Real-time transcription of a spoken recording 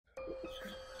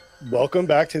Welcome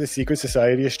back to the Secret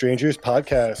Society of Strangers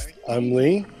podcast. I'm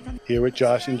Lee, here with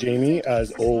Josh and Jamie,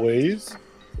 as always.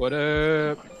 What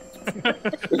up?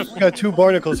 We got two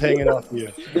barnacles hanging off of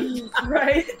you.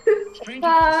 Right.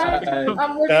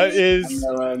 That is...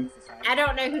 I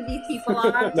don't know who these people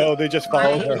are. No, they just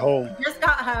followed her home. Just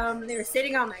got home. They were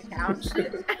sitting on my couch.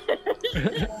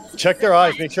 Check their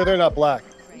eyes. Make sure they're not black.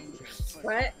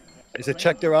 What? I said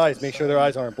check their eyes. Make sure their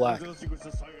eyes aren't black.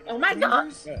 Oh my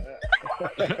God.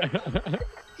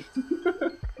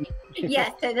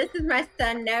 Yes, so this is my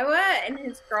son Noah and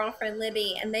his girlfriend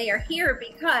Libby, and they are here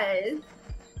because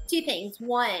two things.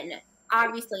 One,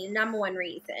 obviously, the number one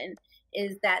reason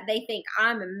is that they think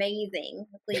I'm amazing,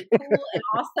 really cool and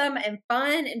awesome and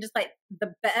fun and just like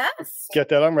the best. Get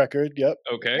that on record. Yep.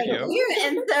 Okay. Thank you.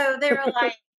 And so they were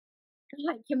like,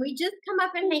 God, can we just come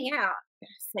up and hang out?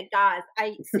 It's like, guys,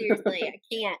 I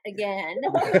can't again.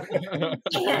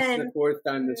 And the fourth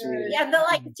time this week. yeah, they're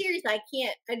like, seriously,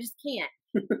 I just can't.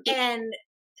 and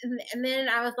then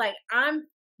I was like, I'm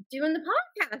doing the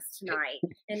podcast tonight,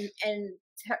 and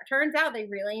turns out they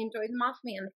really enjoyed the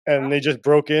Mothman. And they just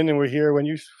broke in and were here when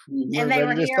you and they were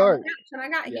ready to here start. when I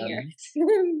got here.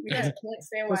 Yeah. Just can't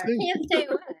stay away. Can't stay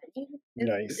away.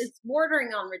 Nice. It's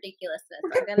bordering on ridiculousness.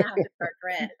 I'm gonna have to start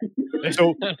rent.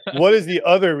 So, what is the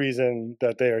other reason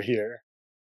that they are here?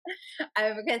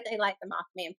 Because they like the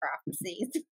Mothman prophecies.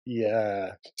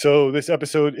 Yeah. So this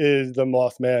episode is the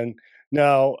Mothman.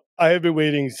 Now, I have been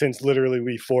waiting since literally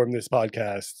we formed this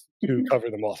podcast to cover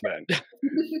the Mothman.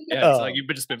 Yeah, it's like you've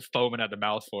just been foaming at the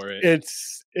mouth for it.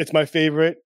 It's my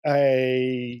favorite.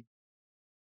 I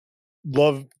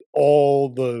love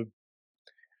all the,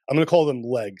 I'm going to call them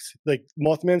legs. Like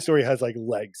Mothman story has like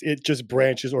legs. It just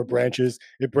branches.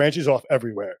 It branches off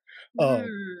everywhere.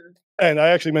 And I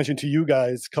actually mentioned to you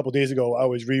guys a couple days ago, I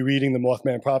was rereading the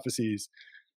Mothman prophecies.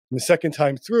 And the second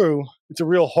time through, it's a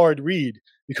real hard read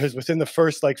because within the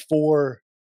first like 4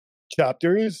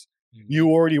 chapters, you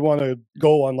already want to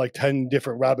go on like 10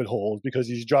 different rabbit holes because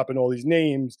he's dropping all these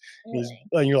names. Really?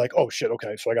 And you're like, oh shit,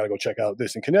 okay, so I got to go check out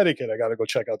this in Connecticut. I got to go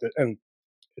check out this. And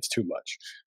it's too much.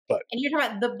 But and you're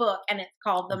talking about the book, and it's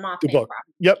called The Mothman the book.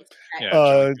 Prophecy. Yep. Yeah,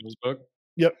 John Keel's book.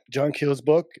 Yep. John Keel's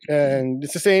book. And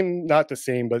it's the same, not the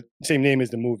same, but same name as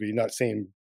the movie, not same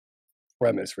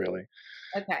premise really.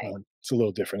 Okay. It's a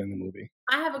little different in the movie.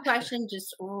 I have a question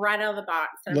just right out of the box.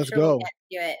 I'm Let's sure go. we'll get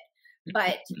to it.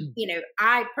 But,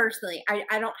 I personally,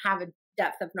 I don't have a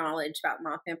depth of knowledge about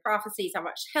Mothman prophecies. I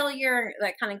watched Hellier.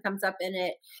 That kind of comes up in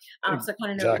it. So I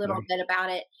kind of know a little bit about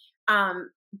it.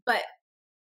 But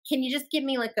can you just give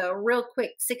me like a real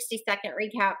quick 60-second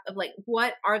recap of like,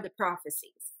 what are the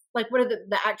prophecies? Like, what are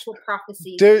the actual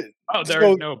prophecies? There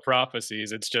are no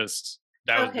prophecies. It's just,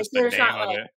 that was just the name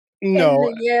of it. No.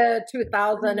 In the year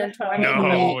 2020.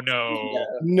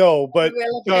 No, but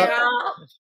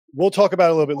we'll talk about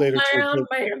it a little bit later too.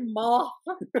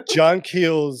 John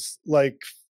Keel's like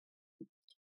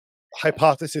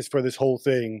hypothesis for this whole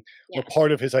thing, or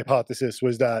part of his hypothesis,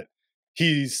 was that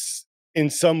he's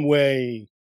in some way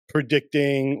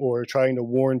predicting or trying to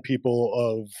warn people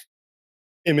of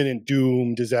imminent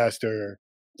doom, disaster,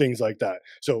 things like that.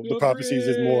 So the prophecies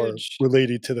is more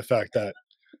related to the fact that,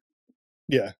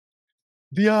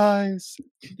 the eyes.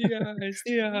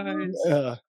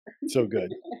 So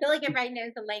good. I feel like everybody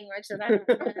knows the language that I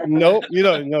don't know. Nope, you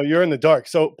don't. No, you're in the dark.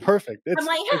 So perfect. It's, I'm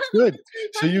like, it's good.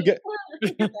 So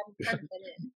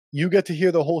you get to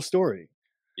hear the whole story.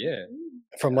 Yeah.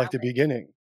 From like the beginning.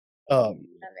 Love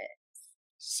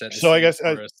it. So I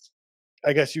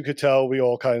guess you could tell we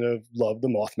all kind of love the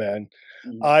Mothman.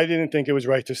 I didn't think it was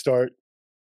right to start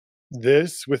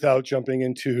this without jumping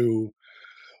into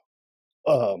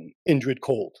Indrid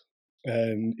Cold.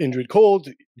 And Indrid Cold,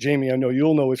 Jamie, I know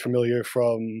you'll know, is familiar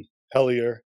from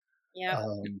Hellier. Yeah,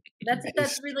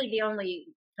 that's really the only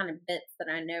kind of bits that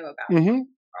I know about.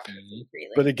 Really.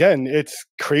 But again, it's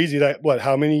crazy that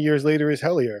how many years later is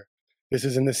Hellier? This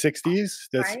is in the 60s.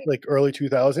 That's like early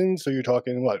 2000s. So you're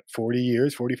talking 40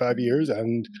 years, 45 years,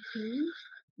 and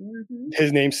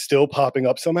his name's still popping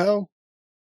up somehow.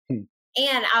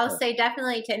 And I'll say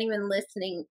definitely to anyone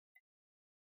listening,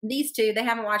 these two, they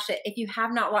haven't watched it. If you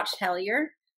have not watched Hellier,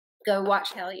 go watch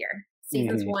Hellier.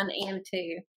 Seasons 1 and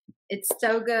 2. It's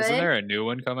so good. Isn't there a new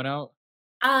one coming out?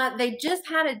 They just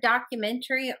had a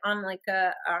documentary on like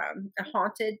a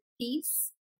haunted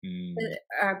piece.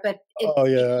 But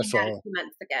I saw it 2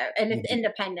 months ago, and it's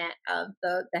independent of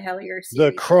the Hellier series.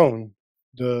 The Crone.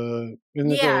 The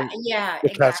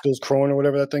Catskills Crone or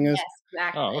whatever that thing is. Yes,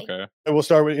 exactly. Oh, okay. And we'll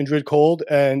start with Indrid Cold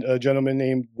and a gentleman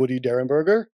named Woody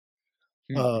Derenberger.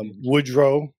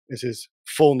 Woodrow is his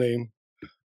full name.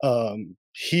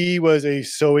 He was a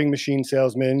sewing machine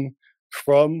salesman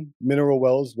from Mineral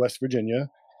Wells, West Virginia.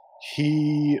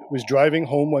 He was driving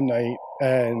home one night,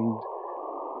 and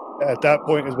at that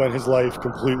point is when his life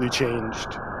completely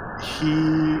changed.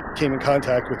 He came in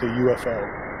contact with a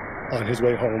UFO on his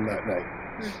way home that night.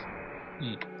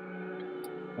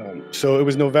 So it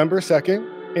was November 2nd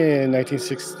in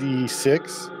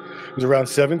 1966. It was around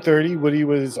 7:30. Woody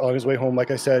was on his way home.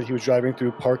 Like I said, he was driving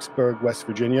through Parksburg, West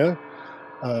Virginia.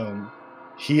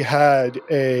 He had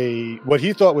what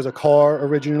he thought was a car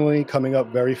originally coming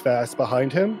up very fast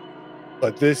behind him,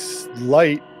 but this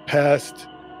light passed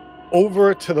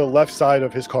over to the left side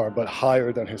of his car, but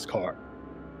higher than his car,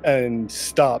 and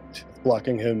stopped,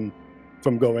 blocking him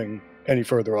from going any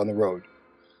further on the road.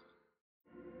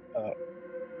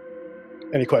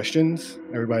 Any questions?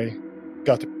 Everybody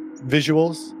got the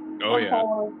visuals? Oh, yeah.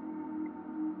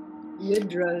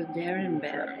 Woodrow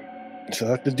Derenberg. So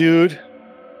that's the dude.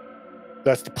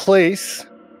 That's the place.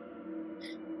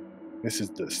 This is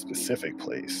the specific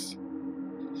place.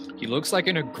 He looks like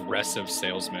an aggressive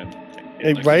salesman.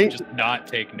 Hey, Like, right? he would just not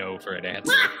take no for an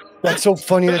answer. That's so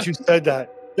funny that you said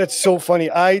that. That's so funny.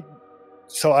 I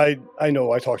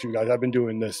know I talked to you guys. I've been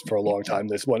doing this for a long time,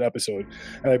 this one episode.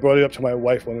 And I brought it up to my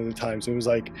wife one of the times. It was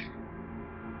like,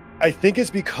 I think it's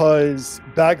because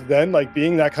back then, like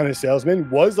being that kind of salesman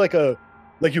was like you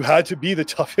had to be the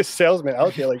toughest salesman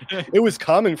out there. Like it was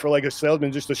common for like a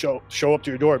salesman just to show up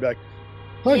to your door and be like,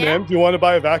 "Hi, ma'am, do you want to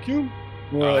buy a vacuum?"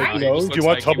 Or like, He no, just do you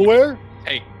looks want like he would Tupperware?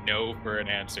 Take no for an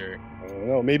answer. I don't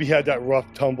know. Maybe he had that rough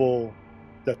tumble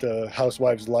that the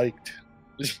housewives liked.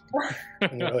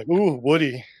 And they're like, "Ooh,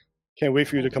 Woody, can't wait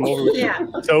for you to come over with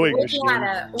your sewing machine."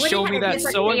 Show me that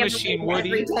sewing machine,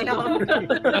 Woody.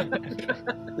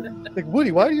 Like,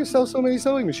 Woody, why do you sell so many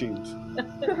sewing machines?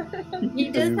 He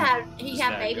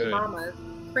had baby mamas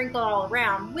sprinkled all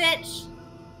around, which,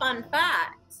 fun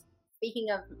fact, speaking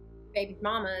of baby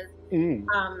mamas,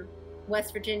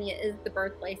 West Virginia is the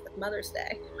birthplace of Mother's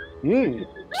Day.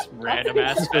 Just random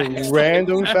ass facts.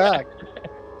 Random fact.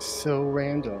 So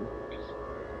random.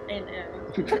 I know.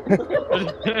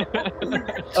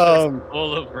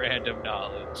 Full of random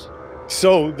knowledge.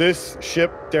 So this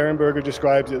ship, Derenberger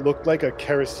describes, it looked like a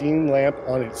kerosene lamp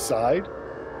on its side.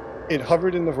 It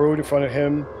hovered in the road in front of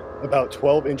him about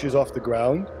 12 inches off the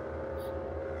ground.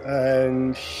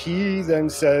 And he then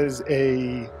says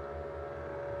a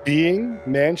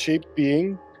man-shaped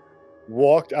being,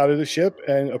 walked out of the ship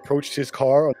and approached his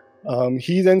car.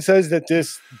 He then says that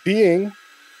this being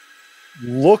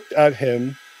looked at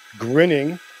him,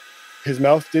 grinning. His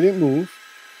mouth didn't move.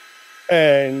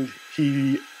 And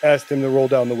he asked him to roll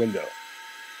down the window.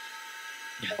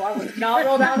 Oh, I would not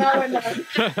roll down that window.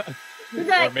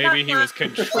 Or maybe he was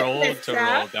controlled to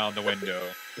roll down the window.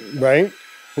 Right?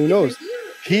 Who knows?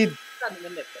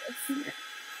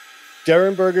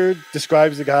 Derenberger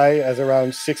describes the guy as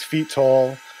around 6 feet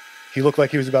tall. He looked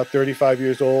like he was about 35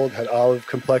 years old, had olive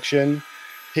complexion.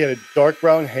 He had a dark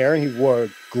brown hair, and he wore a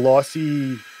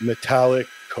glossy metallic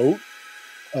coat.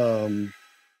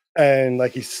 And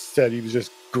like he said, he was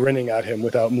just grinning at him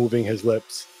without moving his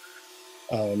lips.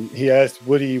 He asked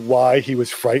Woody why he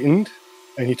was frightened,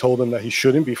 and he told him that he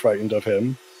shouldn't be frightened of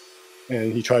him.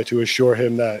 And he tried to assure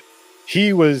him that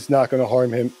he was not going to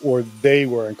harm him, or they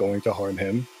weren't going to harm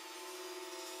him.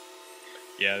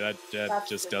 Yeah, that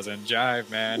just doesn't jive,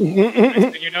 man.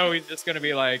 Next thing you know, he's just going to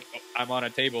be like, I'm on a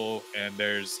table, and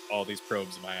there's all these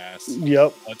probes in my ass.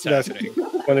 Yep. What's happening?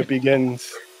 When it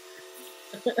begins.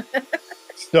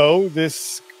 So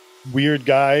this weird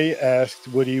guy asked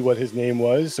Woody what his name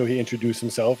was, so he introduced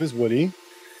himself as Woody.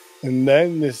 And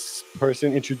then this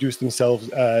person introduced themselves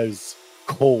as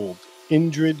Cold,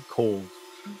 Indrid Cold.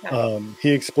 Okay. He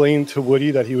explained to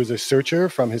Woody that he was a searcher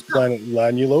from his planet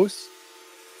Lanulos.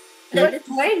 What is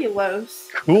Lanulos?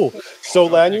 Cool. So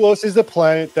Lanulos is the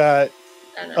planet that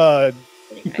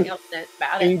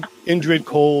Indrid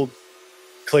Cold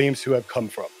claims to have come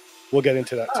from. We'll get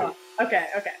into that too. Okay.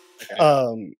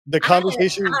 The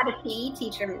conversation. I had a PE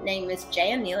teacher named Miss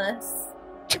Janulus.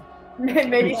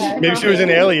 Maybe she was an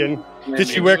alien. Did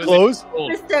she wear clothes? She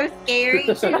was so scary. She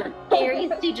was the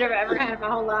scariest teacher I've ever had in my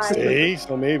whole life. See?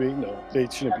 So maybe. No, they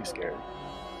shouldn't be scared.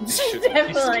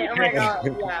 Definitely. Oh my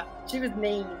god. Yeah. She was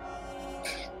mean.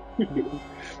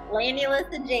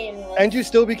 Lanulus and Janulus. And you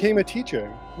still became a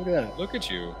teacher. Look at that. Look at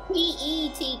you. PE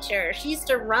teacher. She used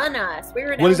to run us. We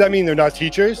were. What does that mean? They're not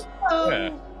teachers?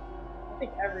 Yeah. I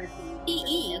think everything.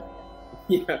 PE.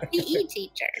 Yeah. PE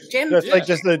teacher. Gym. That's like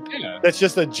that's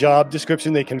just a job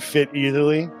description they can fit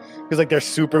easily, because like they're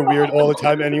super weird all the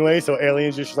time anyway. So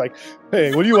aliens just like,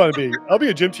 hey, what do you want to be? I'll be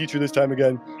a gym teacher this time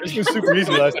again. It was super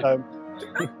easy last time.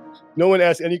 No one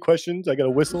asked any questions. I got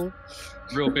a whistle.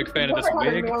 Real big fan of this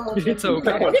wig. It's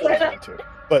okay.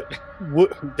 But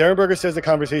Derenberger says the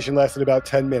conversation lasted about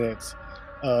 10 minutes.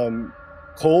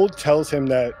 Cold tells him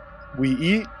that we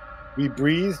eat, we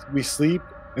breathe, we sleep,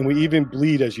 and we even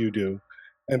bleed as you do.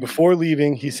 And before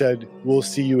leaving, he said, "We'll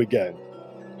see you again."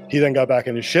 He then got back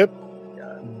in the ship,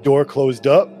 door closed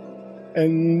up,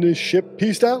 and the ship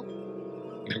peaced out.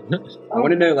 I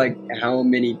want to know, like, how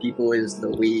many people is the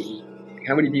we?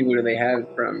 How many people do they have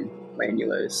from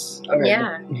Lanulos?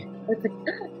 Yeah.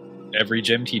 Every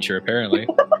gym teacher, apparently.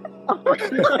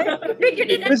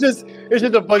 It's just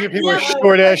a bunch of people with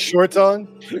short-ass shorts on.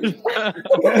 Just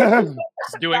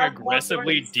doing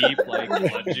aggressively deep, like,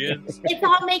 lunges. It's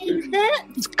all making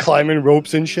sense. Just climbing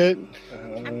ropes and shit.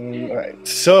 All right.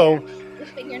 So, We're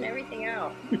figuring everything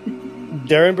out.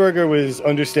 Derenberger was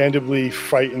understandably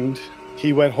frightened.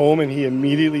 He went home and he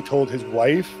immediately told his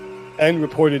wife and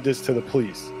reported this to the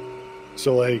police.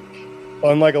 So, like,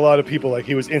 unlike a lot of people, like,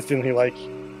 he was instantly like,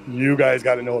 "You guys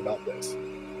got to know about this."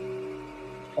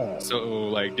 So,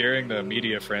 like, during the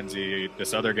media frenzy,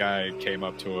 this other guy came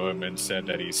up to him and said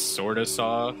that he sort of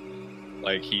saw,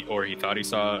 like, he thought he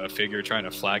saw a figure trying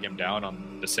to flag him down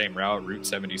on the same route, Route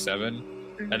 77.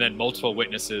 And then multiple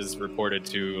witnesses reported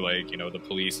to, like, you know, the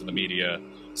police and the media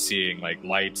seeing, like,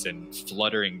 lights and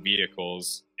fluttering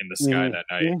vehicles in the sky that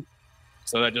night.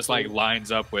 So that just, like,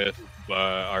 lines up with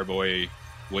our boy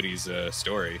Woody's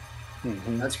story.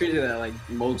 That's crazy that, like,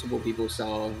 multiple people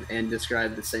saw and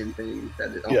described the same thing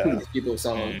that all these people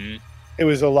saw. It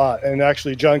was a lot. And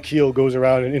actually, John Keel goes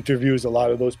around and interviews a lot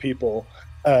of those people.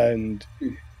 And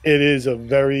it is a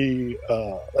very,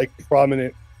 like,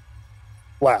 prominent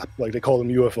flap. Like, they call them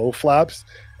UFO flaps.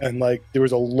 And, like, there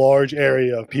was a large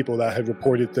area of people that had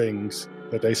reported things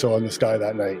that they saw in the sky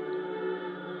that night.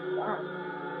 Wow.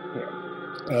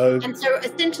 And so,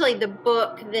 essentially, the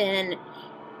book then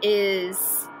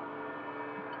is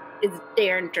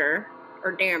Derringer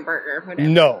or Derenberger, whatever.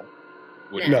 No.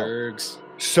 Woodbergs.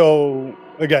 So,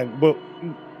 again,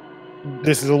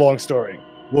 this is a long story.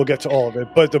 We'll get to all of it.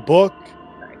 But the book,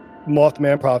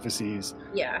 Mothman Prophecies,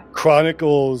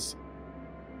 chronicles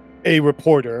a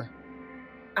reporter,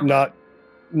 not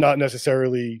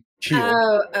necessarily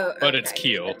Keel. But it's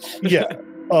Keel. Yeah.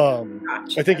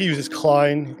 Gotcha. I think he uses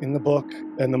Klein in the book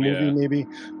and the movie, maybe.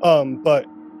 But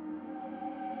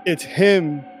it's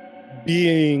him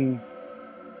being,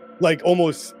 like,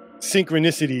 almost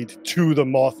synchronicity to the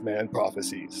Mothman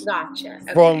prophecies. Gotcha.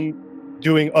 Okay. From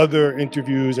doing other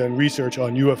interviews and research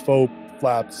on UFO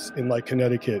flaps in, like,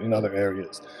 Connecticut and other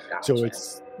areas. Gotcha. So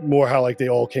it's more how, like, they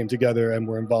all came together and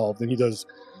were involved. And he does,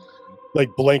 like,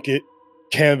 blanket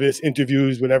canvas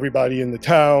interviews with everybody in the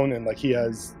town, and, like, he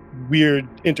has weird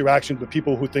interactions with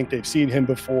people who think they've seen him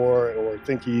before or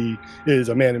think he is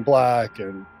a man in black.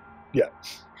 And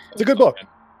it's a good book.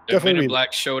 The Men in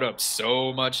Black showed up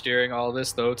so much during all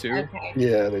this, though, too. Okay.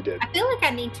 Yeah, they did. I feel like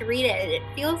I need to read it. It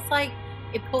feels like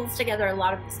it pulls together a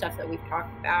lot of the stuff that we've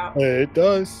talked about. It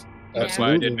does. That's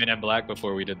why I did Men in Black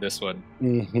before we did this one.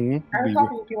 We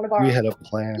had a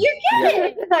plan. You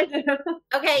did it!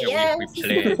 Okay, Yeah, we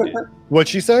planned. What'd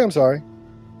she say? I'm sorry.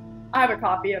 I have a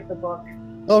copy of the book.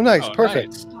 Oh, nice. Oh,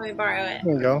 Perfect. nice. Let me borrow it.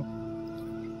 There you go.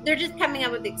 They're just coming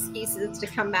up with excuses to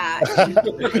come back.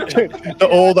 The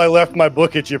old, I left my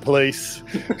book at your place.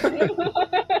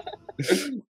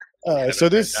 So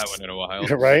this, that one in a while.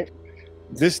 right?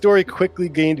 This story quickly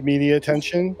gained media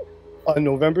attention on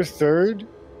November 3rd.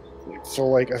 So,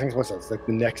 like, I think it's like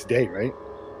the next day, right?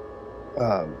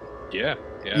 Yeah,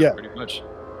 Yeah. pretty much.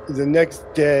 The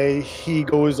next day, he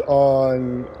goes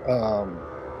on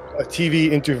a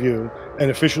TV interview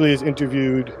and officially is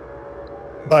interviewed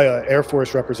by an Air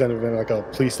Force representative in, like, a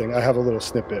police thing. I have a little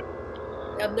snippet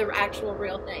Of the actual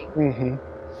real thing.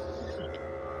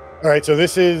 All right, so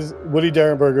this is Woody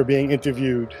Derenberger being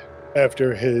interviewed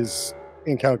after his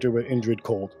encounter with Indrid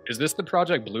Cold. Is this the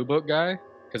Project Blue Book guy?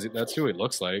 Because that's who it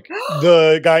looks like.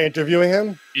 The guy interviewing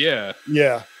him? Yeah.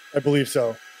 Yeah, I believe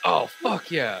so. Oh, fuck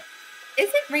yeah. Is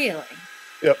it really?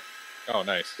 Yep. Oh,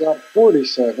 nice. At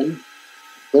 47,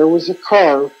 there was a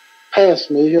car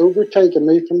past me, overtaking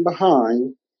me from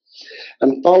behind,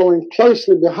 and following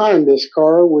closely behind this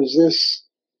car was this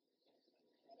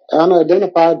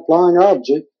unidentified flying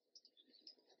object.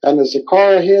 And as the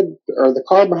car ahead, or the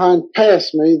car behind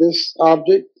passed me, this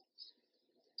object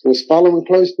was following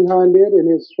close behind it, and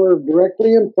it swerved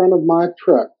directly in front of my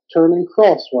truck, turning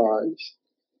crosswise.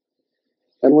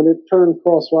 And when it turned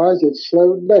crosswise, it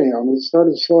slowed down. It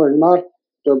started slowing, not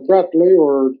abruptly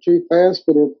or too fast,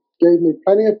 but it gave me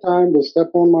plenty of time to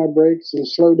step on my brakes and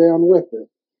slow down with it.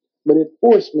 But it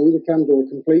forced me to come to a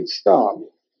complete stop.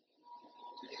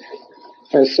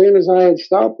 As soon as I had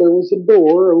stopped, there was a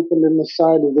door opened in the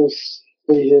side of this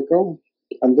vehicle,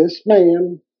 and this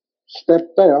man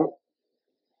stepped out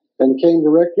and came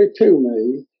directly to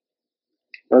me,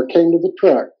 or came to the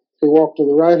truck. He walked to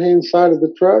the right-hand side of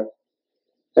the truck,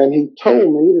 and he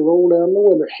told me to roll down the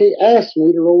window. He asked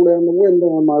me to roll down the window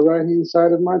on my right-hand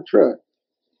side of my truck.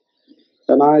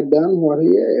 And I had done what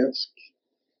he asked.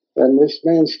 And this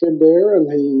man stood there,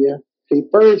 and he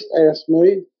first asked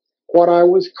me what I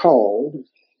was called.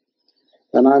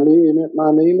 And I knew he meant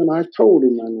my name, and I told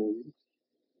him my name.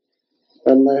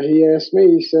 And he asked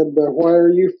me, he said, why are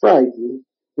you frightened?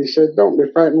 He said, don't be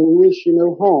frightened, we wish you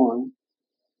no harm.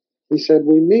 He said,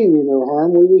 we mean you no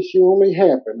harm, we wish you only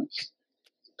happiness.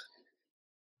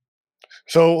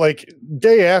 So, like,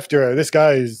 day after, this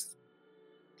guy is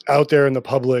out there in the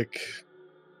public,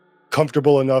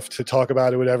 comfortable enough to talk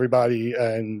about it with everybody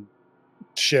and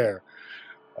share,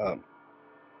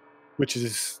 which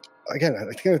is, again, I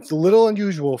think it's a little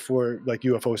unusual for, like,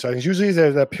 UFO sightings. Usually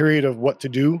there's that period of what to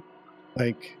do.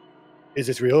 Like, is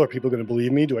this real? Are people going to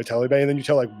believe me? Do I tell anybody? And then you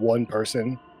tell, like, one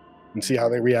person and see how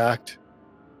they react.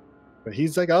 But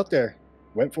he's, like, out there.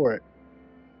 Went for it.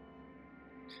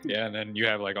 Yeah, and then you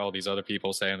have like all these other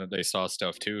people saying that they saw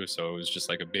stuff too, so it was just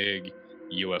like a big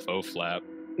UFO flap.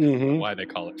 Mm-hmm. Why they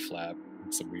call it flap?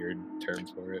 It's a weird term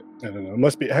for it. I don't know. It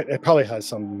must be. It probably has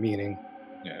some meaning.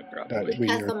 Yeah, probably.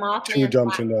 Because the Mothman too dumb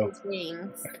to know.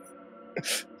 Wings.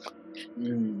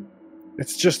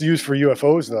 It's just used for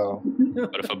UFOs, though.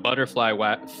 But if a butterfly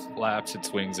flaps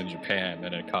its wings in Japan,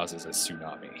 then it causes a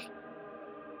tsunami.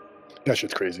 That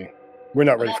shit's crazy. We're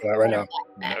not ready for that right now.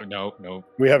 No.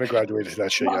 We haven't graduated to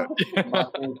that shit yet.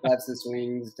 Mothman flaps its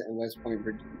wings in West Point,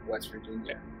 West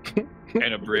Virginia.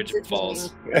 And a bridge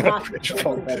falls. And a bridge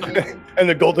falls. And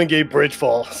the Golden Gate Bridge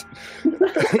falls.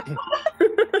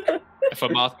 If a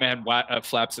Mothman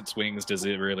flaps its wings, does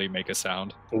it really make a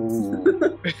sound?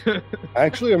 Ooh.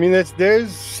 Actually, I mean, they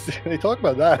talk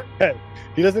about that.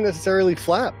 He doesn't necessarily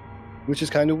flap, which is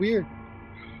kind of weird.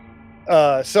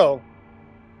 So,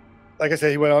 like I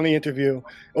said, he went on the interview.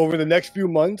 Over the next few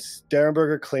months,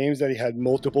 Derenberger claims that he had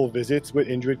multiple visits with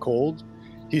Indrid Cold.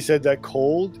 He said that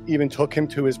Cold even took him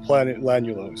to his planet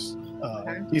Lanulos.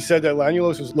 He said that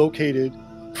Lanulos was located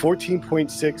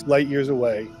 14.6 light years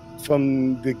away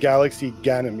from the galaxy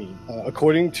Ganymede.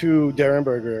 According to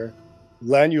Derenberger,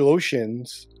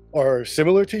 Lanulosians are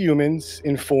similar to humans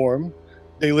in form.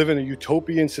 They live in a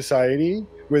utopian society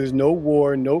where there's no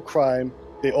war, no crime.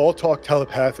 They all talk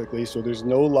telepathically, so there's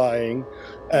no lying,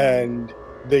 and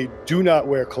they do not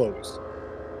wear clothes.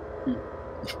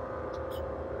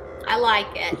 I like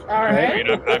it. All right. I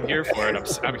mean, I'm here for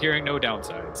it. I'm hearing no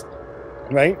downsides.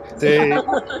 Right?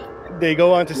 They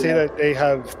go on to say that they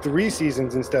have 3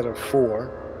 seasons instead of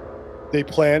 4. They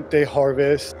plant, they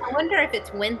harvest. I wonder if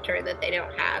it's winter that they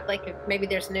don't have. Like, if maybe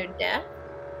there's no death.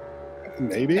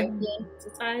 Maybe. Utopian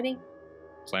society.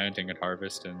 Planting and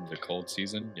harvest in the cold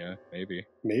season, yeah, maybe.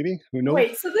 Who knows?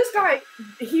 Wait, so this guy,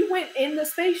 he went in the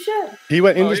spaceship? He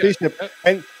went in the spaceship,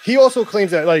 and he also claims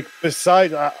that, like,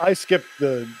 besides, I skipped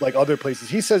the, like, other places.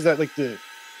 He says that, like, the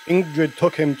Indrid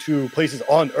took him to places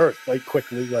on Earth, like,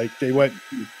 quickly. Like, they went,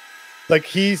 like,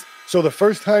 so the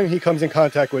first time he comes in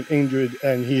contact with Indrid,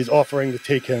 and he's offering to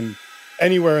take him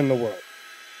anywhere in the world.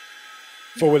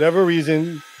 For whatever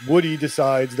reason, Woody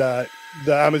decides that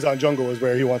the Amazon jungle is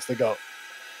where he wants to go.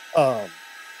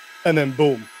 And then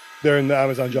boom, they're in the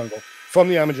Amazon jungle. From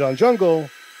the Amazon jungle,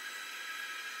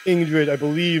 Indrid, I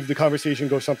believe the conversation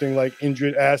goes something like,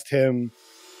 Indrid asked him,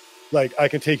 like, I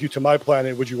can take you to my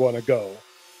planet, would you want to go?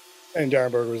 And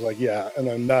Derenberger was like, yeah. And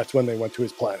then that's when they went to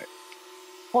his planet.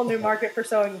 Whole new market for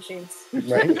sewing machines.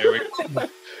 Right? There we go.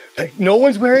 Like, no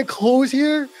one's wearing clothes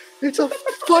here? It's a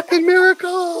fucking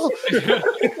miracle!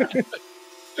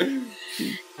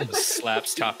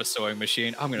 Slaps top a sewing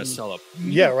machine. I'm gonna sell a.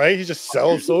 Yeah, right. He just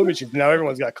sells sewing machines. Now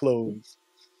everyone's got clothes.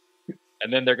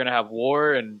 And then they're gonna have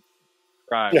war and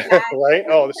crime. Yeah, right.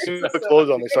 Oh, as soon as I put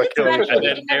clothes on, they start killing each And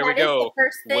other. then there we go. The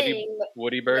first thing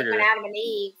Woody Burger. when Adam and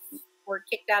Eve were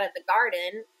kicked out of the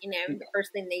garden, the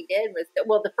first thing they did was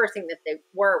the first thing that they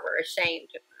were ashamed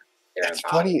of their That's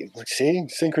own body. funny. See,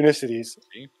 synchronicities.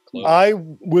 See? I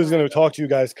was going to talk to you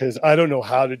guys because I don't know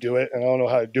how to do it, and I don't know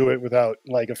how to do it without,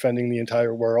 like, offending the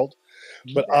entire world.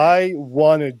 But I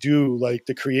want to do, like,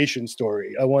 the creation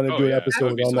story. I want to do an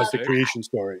episode on, like, the creation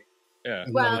story. Yeah.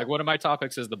 Well, like, one of my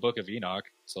topics is the Book of Enoch.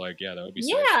 So, like, yeah, that would be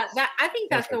sick. I think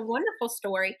that's a wonderful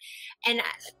story. And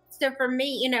so for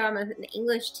me, I'm an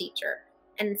English teacher.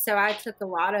 And so I took a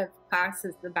lot of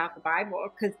classes about the Bible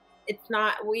because it's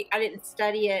not, I didn't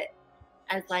study it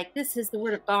as like, this is the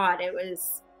word of God. It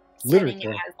was setting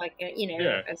Literature. it as like a, you know,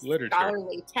 Yeah, a literature.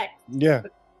 scholarly text. Yeah.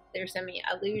 There's so many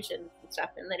allusions and stuff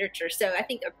in literature. So I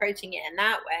think approaching it in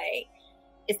that way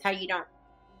is how you don't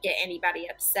get anybody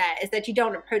upset, is that you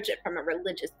don't approach it from a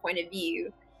religious point of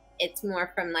view. It's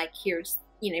more from like, here's,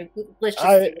 you know, let's just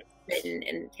see what's written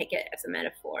and take it as a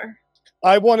metaphor.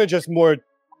 I want to just more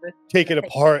take it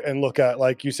apart and look at,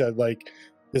 like you said, like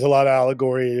there's a lot of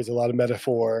allegory, there's a lot of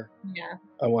metaphor. Yeah.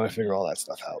 I want to figure all that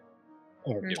stuff out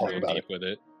or talk about it with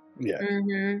it. Yeah.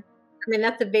 Mm-hmm. I mean,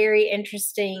 that's a very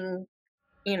interesting,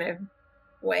 you know,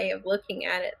 way of looking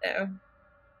at it, though.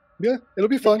 Yeah, it'll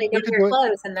be fun. They don't wear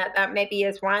clothes, and that maybe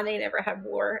is why they never have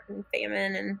war and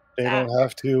famine, and they don't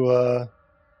have to.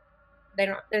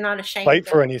 They're not ashamed. Fight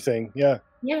for anything. Yeah.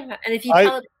 Yeah, and if you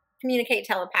communicate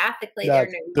telepathically,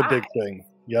 that's there are no the lies. big thing.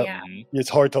 Yep. Yeah. It's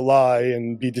hard to lie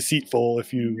and be deceitful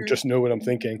if you just know what I'm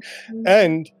thinking.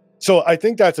 And so I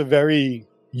think that's a very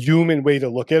human way to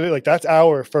look at it. Like that's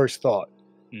our first thought.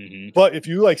 But if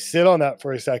you like sit on that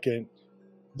for a second,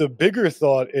 the bigger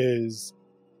thought is,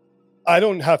 I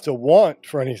don't have to want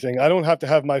for anything. I don't have to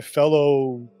have my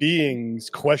fellow beings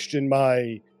question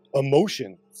my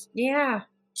emotions. Yeah.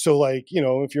 So like, you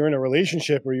know, if you're in a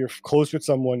relationship or you're close with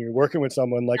someone, you're working with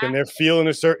someone, like, and they're feeling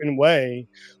a certain way,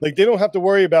 like they don't have to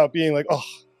worry about being like, oh,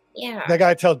 yeah, I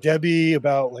gotta tell Debbie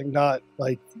about like not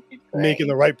like making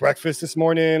the right breakfast this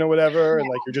morning or whatever, and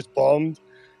like you're just bummed,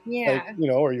 like, you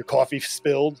know, or your coffee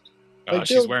spilled. Like,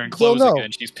 she's wearing clothes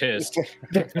again. She's pissed.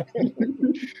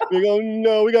 We go,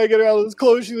 no, we gotta get her out of this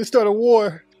clothes. She's gonna start a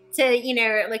war. So, you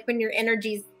know, like when your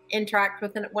energies interact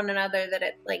with one another, that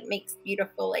it like makes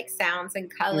beautiful like sounds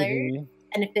and colors.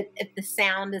 And if the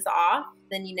sound is off,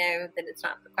 then you know that it's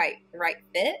not quite the right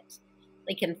fit.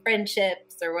 Like in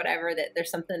friendships or whatever, that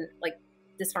there's something like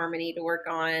disharmony to work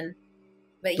on.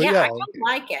 But yeah, I don't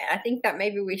like it. I think that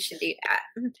maybe we should do that.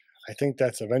 I think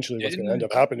that's eventually what's going to end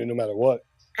up happening, no matter what.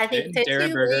 I think so Darren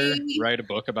too. Berger write a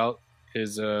book about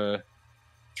his trip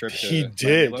to He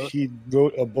did. Lanulos? He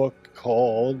wrote a book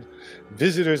called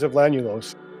Visitors of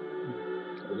Lanulos.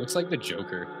 It looks like the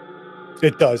Joker.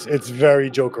 It does. It's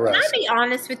very Joker-esque. Can I be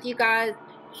honest with you guys?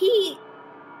 He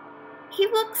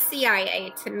looks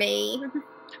CIA to me.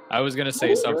 I was going to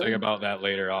say something about that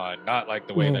later on. Not like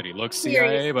the way that he looks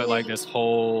CIA, but like this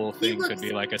whole thing could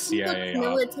be like a CIA. He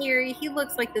looks military. He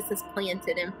looks like this is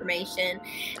planted information.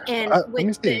 And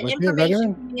with the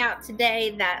information coming out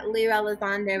today that Lou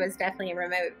Elizondo is definitely a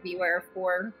remote viewer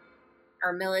for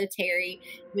our military,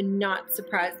 would not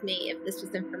surprise me if this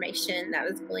was information that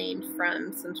was gleaned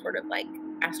from some sort of like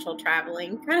astral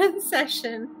traveling kind of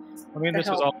session. I mean, this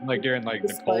was all like during like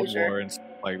the Cold War and stuff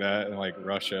like that, and like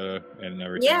Russia and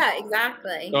everything. Yeah,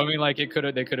 exactly. So I mean, like they could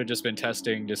have just been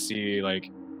testing to see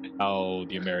like how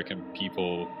the American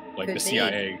people, like the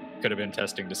CIA, could have been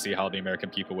testing to see how the American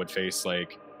people would face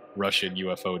like Russian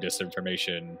UFO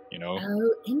disinformation. You know,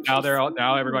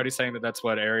 now everybody's saying that that's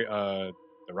what the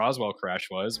Roswell crash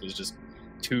was just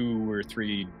 2 or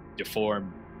 3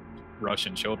 deformed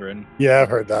Russian children. Yeah, I've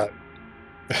heard that.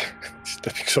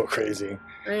 That's so crazy.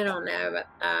 I don't know about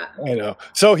that. I know.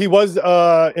 So he was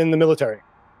in the military.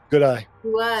 Good eye. He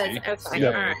was. Okay.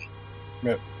 All right.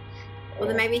 Yep. Well,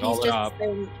 then maybe he's just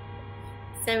a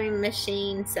sewing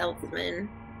machine salesman.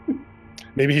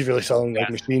 Maybe he's really selling like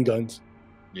machine guns.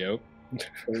 Yep.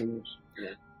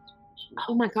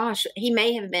 Oh my gosh, he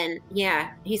may have been.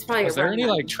 Yeah, he's probably. Was there any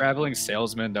like traveling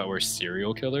salesmen that were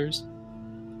serial killers?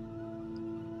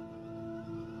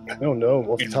 I don't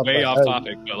know. Way off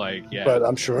topic, but like, yeah. But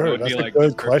I'm sure that's a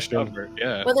good question.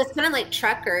 Yeah. Well, it's kind of like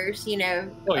truckers, you know.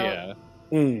 Oh yeah.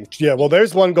 Yeah. Well,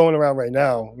 there's one going around right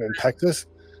now in Texas.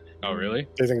 Oh really?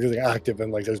 They think it's active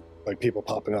and like there's like people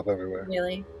popping up everywhere.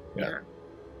 Really? Yeah.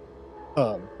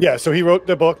 Yeah, so he wrote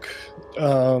the book.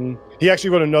 He actually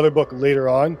wrote another book later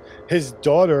on. His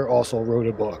daughter also wrote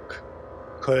a book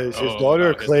because his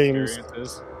daughter claims,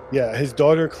 his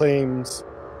daughter claims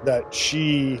that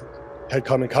she had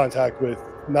come in contact with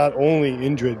not only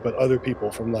Indrid but other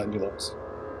people from Lanulos.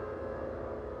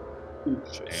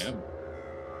 Damn,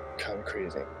 kind of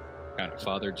crazy. Kind of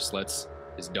father just lets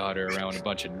his daughter around a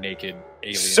bunch of naked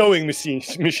aliens. Sewing machine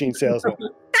salesman.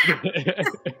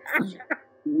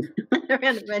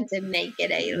 Around a bunch of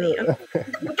naked aliens.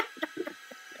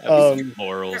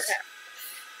 Morals.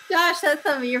 Josh, that's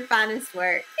some of your finest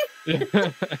work.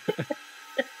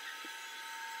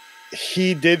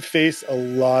 He did face a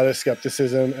lot of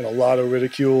skepticism and a lot of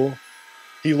ridicule.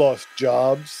 He lost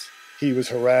jobs. He was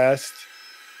harassed.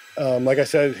 Like I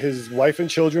said, his wife and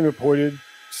children reported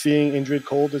seeing Indrid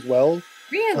Cold as well.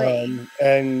 Really?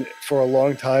 And for a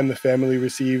long time, the family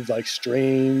received like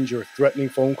strange or threatening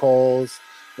phone calls,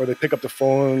 or they pick up the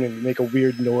phone and make a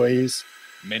weird noise.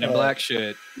 Men in Black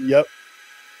shit. Yep.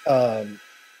 And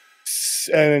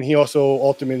then he also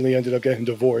ultimately ended up getting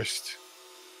divorced.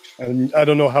 And I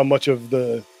don't know how much of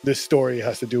this story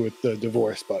has to do with the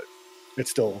divorce, but it's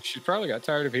still. She probably got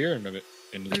tired of hearing of it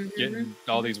and getting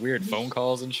all these weird phone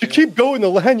calls and You shit. keep going to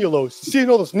Lanulos, seeing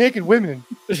all those naked women.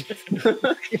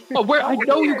 Oh, where I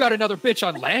know you got another bitch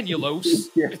on Lanulos.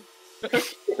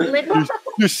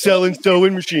 You're selling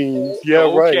sewing machines.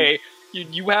 Yeah, right. Okay,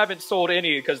 you haven't sold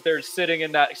any because they're sitting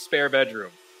in that spare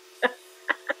bedroom.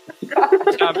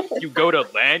 You go to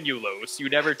Lanulos, you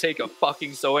never take a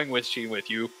fucking sewing machine with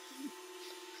you.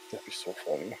 That'd be so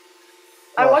funny.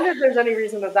 I wonder if there's any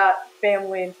reason that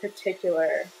family in particular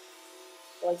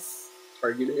was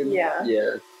targeted. Yeah.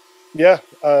 Yeah.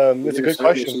 It's a good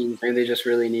question. Maybe they just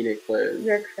really needed clothes.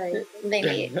 You're crazy.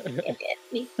 They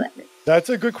need clothes. That's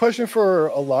a good question for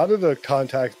a lot of the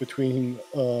contacts between,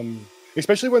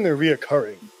 especially when they're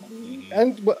reoccurring.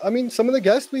 And I mean, some of the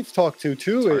guests we've talked to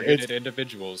too. Targeted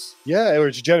individuals. Yeah, or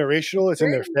it's generational. It's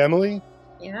in their family.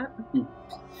 Yeah.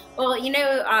 Well,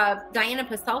 Diana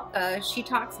Pasulka, she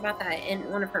talks about that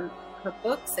in one of her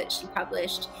books that she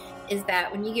published, is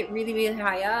that when you get really, really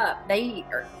high up, they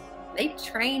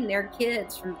train their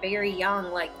kids from very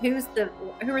young. Like, who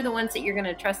are the ones that you're going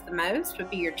to trust the most would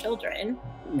be your children.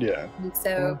 Yeah. And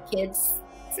so kids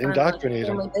indoctrinate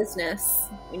family business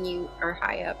when you are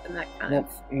high up and that kind of.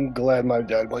 I'm glad my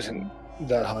dad wasn't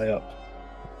that high up.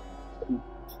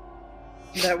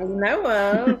 That we know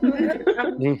of.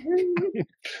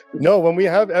 No, when we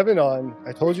have Evan on,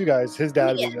 I told you guys his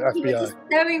dad was an FBI. He was a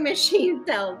sewing machine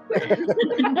salesman.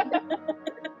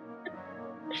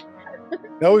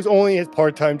 That was only his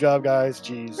part-time job, guys.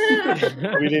 Jeez.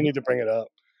 We didn't need to bring it up.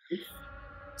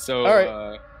 So, all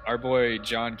right. Our boy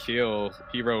John Keel,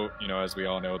 he wrote, as we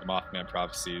all know, the Mothman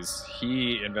prophecies.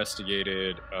 He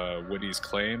investigated Woody's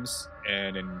claims,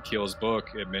 and in Keel's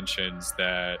book, it mentions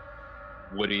that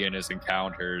Woody and his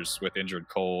encounters with Indrid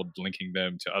Cold, linking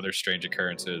them to other strange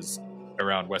occurrences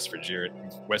around West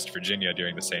Virginia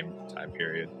during the same time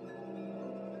period.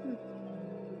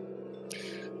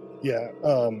 Yeah,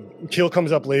 Keel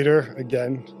comes up later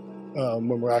again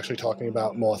when we're actually talking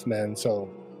about Mothman. So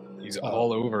he's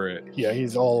all over it. Yeah,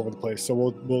 he's all over the place. So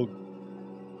we'll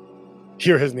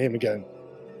hear his name again.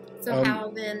 So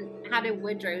how did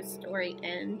Woodrow's story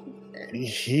end?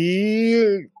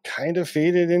 He kind of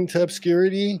faded into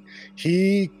obscurity.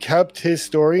 He kept his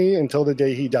story until the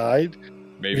day he died.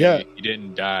 Maybe he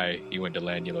didn't die. He went to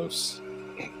Lanulos.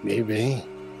 Maybe.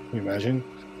 Can you imagine?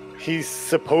 He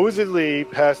supposedly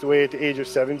passed away at the age of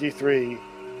 73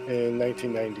 in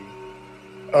 1990.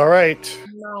 All right.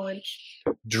 Knowledge.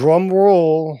 Drum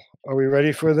roll. Are we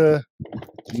ready for the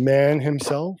man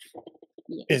himself?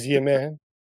 Yeah. Is he a man?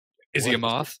 Is he a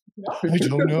moth? I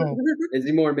don't know. Is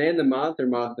he more man than moth or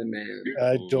moth than man?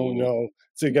 I don't know.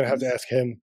 So you're going to have to ask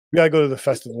him. We got to go to the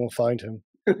festival and find him.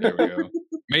 There we go.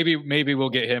 Maybe we'll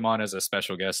get him on as a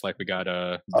special guest like we got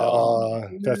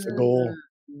that's the goal.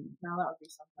 No, that would be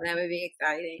something. That would be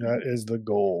exciting. That is the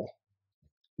goal.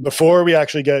 Before we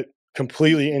actually get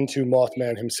completely into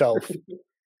Mothman himself,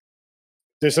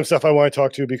 there's some stuff I want to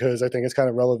talk to because I think it's kind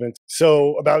of relevant.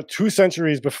 So about 2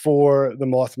 centuries before the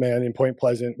Mothman in Point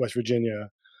Pleasant, West Virginia,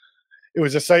 it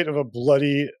was a site of a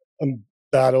bloody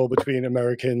battle between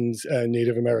Americans and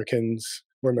Native Americans,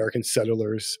 or American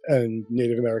settlers and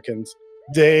Native Americans.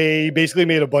 They basically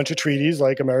made a bunch of treaties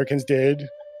like Americans did,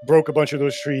 broke a bunch of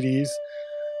those treaties.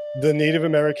 The Native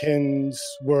Americans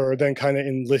were then kind of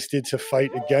enlisted to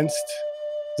fight against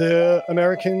the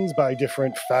Americans by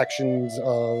different factions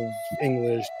of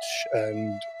English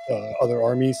and other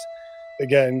armies.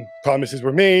 Again, promises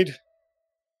were made.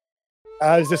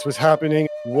 As this was happening,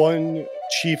 one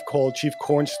chief called Chief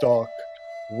Cornstalk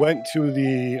went to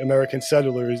the American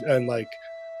settlers and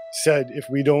said, if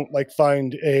we don't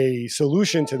find a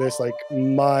solution to this,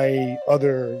 my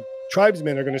other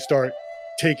tribesmen are going to start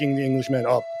taking the Englishmen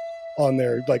up on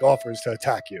their offers to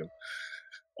attack you.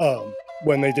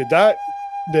 When they did that,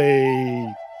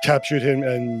 they captured him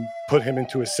and put him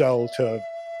into a cell to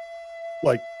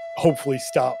hopefully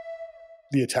stop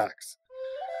the attacks.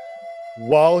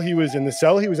 While he was in the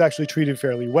cell, he was actually treated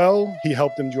fairly well. He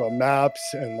helped them draw maps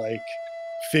and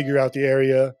figure out the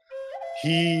area.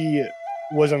 He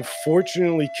was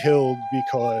unfortunately killed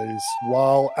because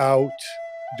while out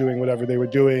doing whatever they were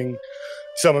doing,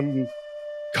 some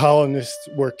colonists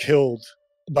were killed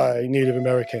by Native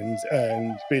Americans,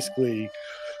 and basically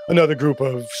another group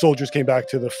of soldiers came back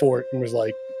to the fort and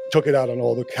took it out on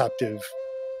all the captive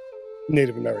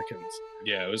Native Americans.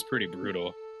 Yeah, it was pretty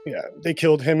brutal. Yeah, they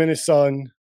killed him and his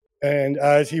son, and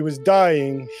as he was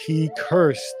dying, he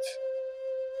cursed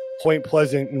Point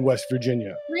Pleasant in West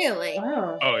Virginia. Really?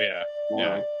 Wow. Oh yeah,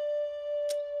 yeah.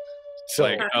 So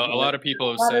Like a lot of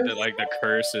people have said that like the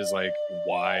curse is like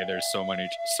why there's so much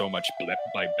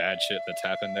like bad shit that's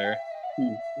happened there.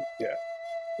 yeah,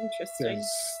 Interesting.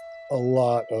 there's a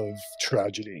lot of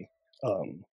tragedy.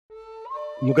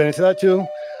 We'll get into that too.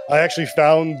 I actually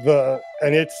found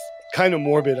and it's kind of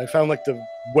morbid. I found like the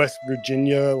West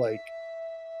Virginia like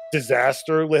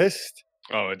disaster list.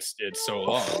 Oh, it's so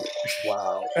long.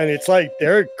 Wow. And it's like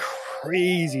they're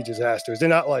crazy disasters. They're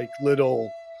not like little,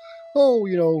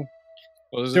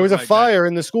 there was a fire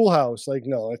in the schoolhouse. Like,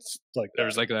 no, it's like there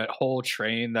was like that whole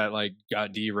train that like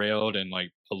got derailed and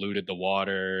like polluted the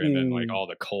water, and then like all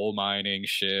the coal mining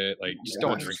shit. Like, just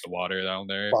don't drink the water down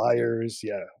there. Fires,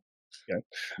 yeah.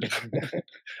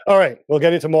 All right, we'll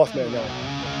get into Mothman now.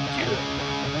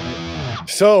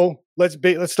 So let's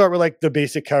start with like the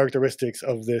basic characteristics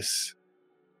of this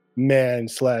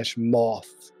man/moth.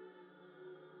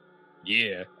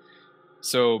 Yeah.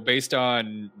 So based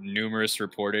on numerous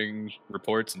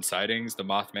reports and sightings, the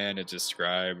Mothman is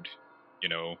described,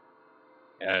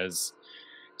 as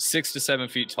 6 to 7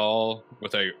 feet tall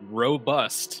with a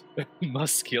robust,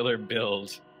 muscular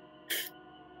build.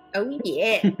 Oh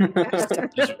yeah.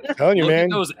 Telling you, Look man.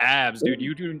 at those abs, dude.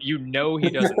 You know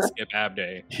he doesn't skip ab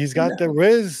day. He's got the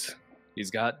riz. He's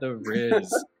got the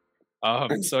riz.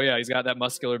 So yeah, he's got that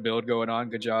muscular build going on.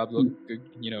 Good job. Look good,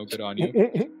 good on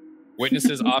you.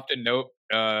 Witnesses often note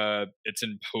its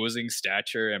imposing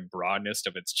stature and broadness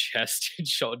of its chest and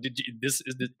shoulder. This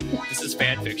is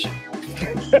fan fiction.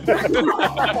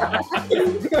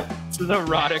 This is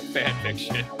erotic fan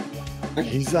fiction.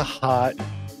 He's a hot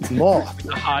moth.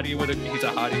 He's a hottie with a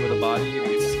body.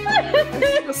 This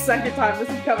is the second time this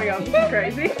is coming up. This is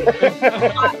crazy.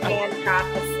 Mothman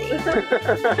prophecy.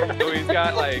 So he's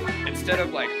got like, instead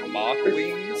of like moth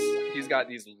wings, he's got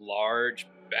these large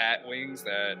bat wings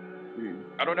that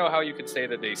I don't know how you could say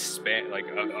that they span like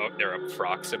they're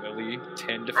approximately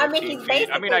 10 to 15 I mean, he's feet.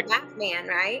 basically Batman,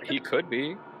 right? He could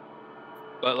be,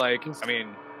 but like, I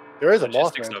mean, there is a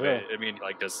logistics Mothman of it. I mean,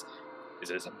 like, is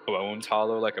his bones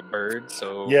hollow like a bird?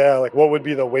 So yeah, like what would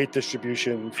be the weight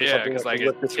distribution? For yeah, because like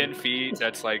at 10 feet,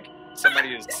 that's like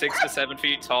somebody is 6 to 7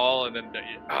 feet tall, and then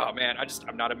oh man,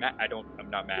 I'm not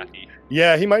mathy.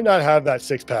 Yeah, he might not have that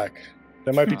 6-pack.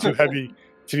 That might be too heavy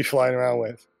to be flying around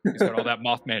with. He's got all that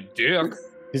Mothman dick.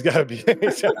 He's got to be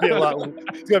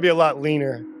a lot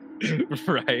leaner.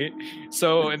 Right.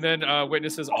 So, and then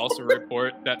witnesses also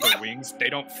report that the wings, they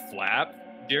don't flap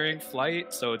during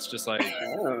flight, so it's just like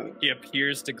he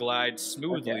appears to glide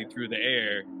smoothly through the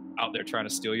air out there trying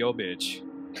to steal your bitch.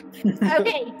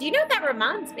 Okay, do you know what that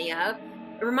reminds me of?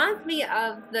 It reminds me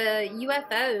of the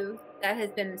UFO that has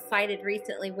been sighted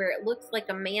recently where it looks like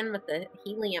a man with a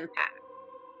helium pack.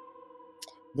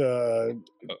 The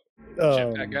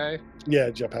jetpack guy? Yeah,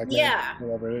 jetpack guy. Yeah.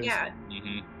 Whatever it is. Yeah.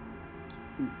 Mm-hmm.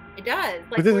 It does. Like,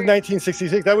 but this is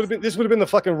 1966. This would have been the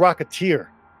fucking Rocketeer.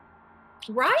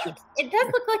 Right? It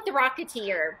does look like the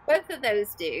Rocketeer. Both of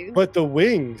those do. But the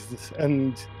wings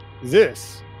and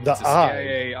it's a eye.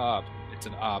 CIA op. It's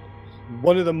an op.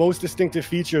 One of the most distinctive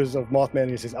features of Mothman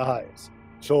is his eyes.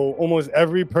 So almost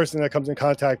every person that comes in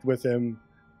contact with him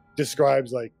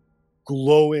describes like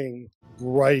glowing,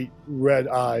 bright red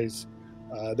eyes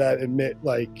that emit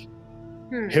like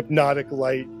hypnotic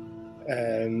light,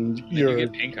 and you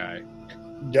get pink eye.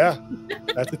 Yeah,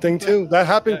 that's the thing too. That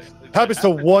happens to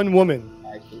one woman.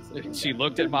 She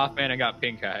looked at Mothman and got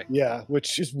pink eye. Yeah,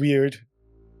 which is weird,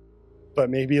 but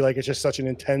maybe like it's just such an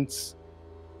intense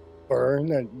burn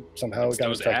that somehow it got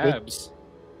those infected. Abs.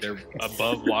 They're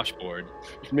above washboard.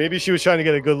 Maybe she was trying to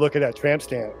get a good look at that tramp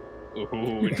stamp.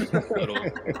 Ooh, just a little.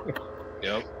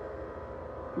 Yep.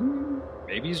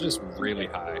 Maybe he's just really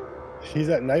high. He's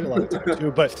at night a lot of times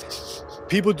too, but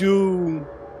people do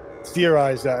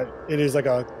theorize that it is like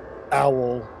a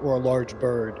owl or a large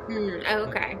bird.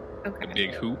 Okay. A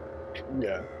big hoop.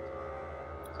 Yeah.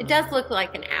 It does look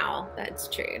like an owl. That's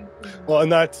true. Well,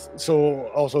 and that's so.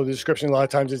 Also, the description a lot of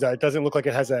times is that it doesn't look like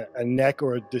it has a neck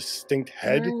or a distinct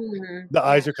head. The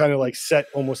eyes are kind of like set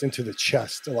almost into the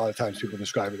chest. A lot of times, people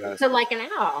describe it as so, like an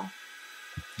owl.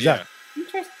 Yeah.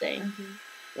 Interesting.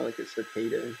 Like a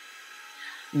cicada.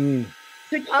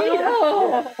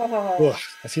 Cicada. Ugh,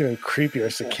 that's even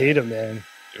creepier. Cicada, man.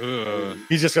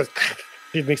 He just goes.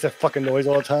 He makes that fucking noise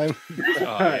all the time.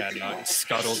 Oh yeah, no, it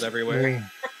scuttles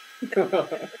everywhere.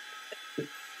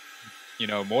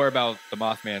 More about the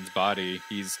Mothman's body.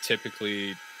 He's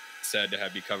typically said to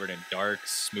have be covered in dark,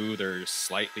 smooth, or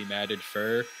slightly matted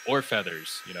fur or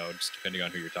feathers. Just depending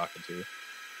on who you're talking to.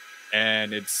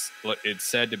 and it's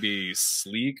said to be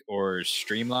sleek or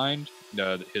streamlined.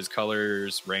 His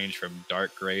colors range from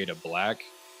dark gray to black,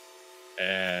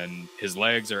 and his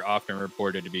legs are often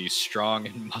reported to be strong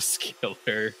and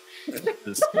muscular.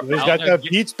 He's got that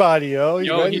beach body, yo.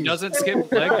 He doesn't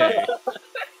skip leg day.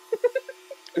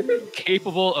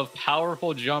 Capable of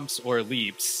powerful jumps or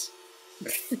leaps.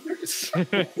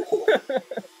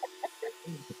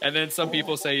 And then some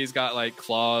people say he's got like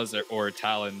claws or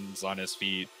talons on his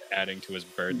feet, adding to his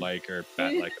bird-like or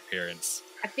bat-like appearance.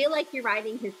 I feel like you're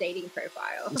writing his dating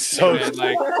profile. So, and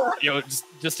like,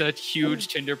 just a huge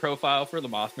Tinder profile for the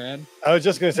Mothman. I was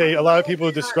just gonna say, a lot of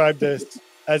people describe this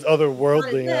as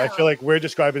otherworldly, and I feel like we're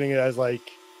describing it as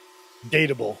like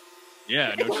dateable.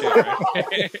 Yeah, no shit.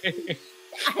 Right?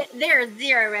 There are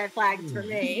 0 red flags for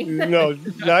me. No,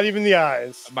 not even the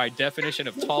eyes. My definition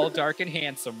of tall, dark, and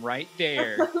handsome right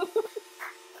there.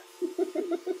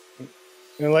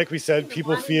 And like we said,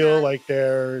 people feel like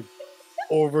they're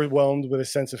overwhelmed with a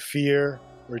sense of fear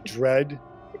or dread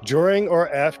during or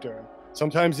after.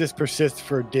 Sometimes this persists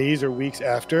for days or weeks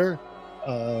after.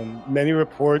 Many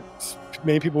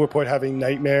people report having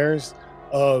nightmares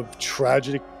of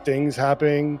tragic things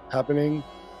happening.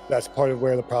 That's part of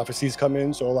where the prophecies come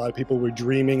in. So a lot of people were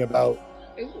dreaming about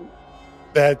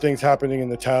bad things happening in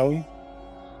the town.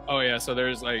 Oh yeah, so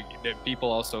there's like people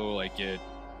also like get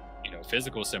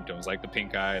physical symptoms like the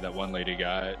pink eye that one lady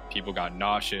got. People got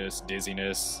nauseous,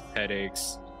 dizziness,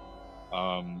 headaches,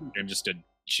 and just a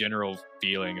general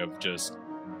feeling of just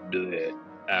bleh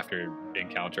after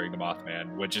encountering the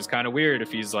Mothman, which is kind of weird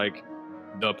if he's like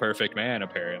the perfect man,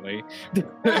 apparently.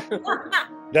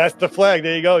 That's the flag.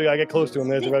 There you go. I get close to him.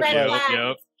 There's the red flag.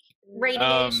 Yep.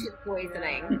 Radiation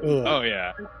poisoning. Oh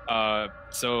yeah.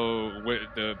 So with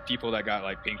the people that got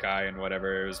like pink eye and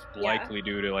whatever, it was likely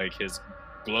due to like his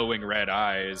glowing red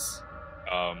eyes.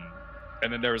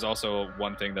 And then there was also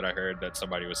one thing that I heard that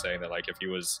somebody was saying that like if he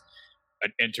was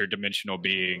an interdimensional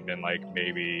being, then like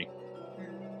maybe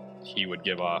he would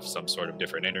give off some sort of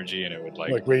different energy, and it would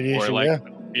like radiation,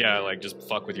 or like just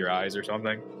fuck with your eyes or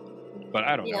something. But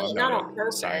I don't know. I'm not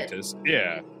a scientist.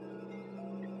 Yeah.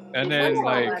 And then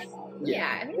like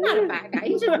yeah, he's not a bad guy.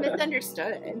 He's just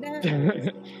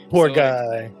misunderstood. Poor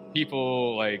guy. Like,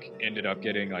 people like ended up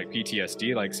getting like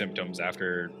PTSD like symptoms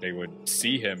after they would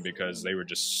see him because they were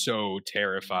just so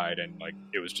terrified, and like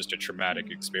it was just a traumatic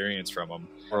experience from him.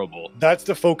 Horrible. That's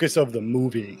the focus of the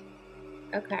movie.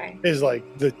 Okay. Is like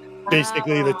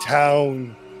basically the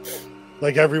town,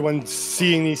 like everyone's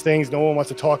seeing these things. No one wants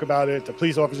to talk about it. The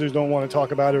police officers don't want to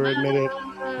talk about it or admit it.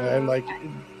 And like,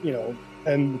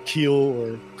 and Keel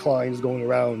or Klein's going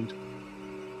around,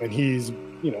 and he's,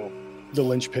 the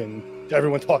linchpin.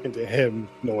 Everyone's talking to him,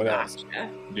 no one else.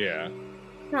 Yeah.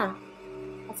 Huh.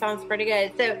 That sounds pretty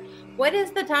good. So, what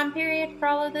is the time period for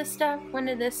all of this stuff? When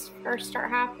did this first start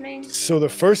happening? So the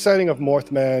first sighting of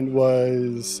Mothman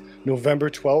was November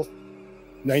 12th,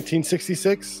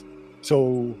 1966.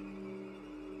 So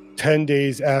 10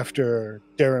 days after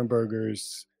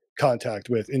Derenberger's contact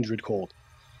with Indrid Cold.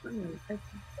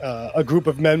 A group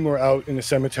of men were out in a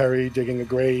cemetery digging a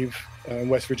grave in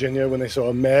West Virginia when they saw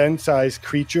a man-sized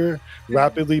creature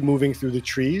rapidly moving through the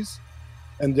trees.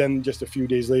 And then just a few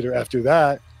days later after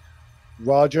that,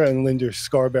 Roger and Linda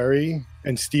Scarberry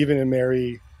and Stephen and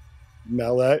Mary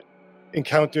Mallette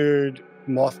encountered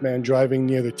Mothman driving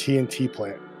near the TNT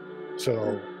plant.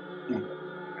 So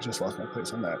I just lost my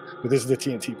place on that. But this is the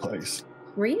TNT place.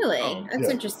 Really? That's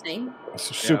interesting.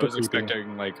 It's super I was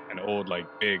expecting like an old, like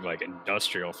big, like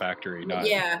industrial factory. Not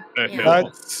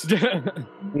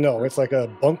no, it's like a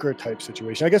bunker type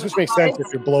situation. I guess which makes sense if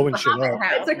you're blowing shit up.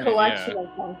 It's a collection of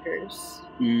bunkers.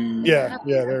 Yeah,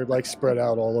 they're like spread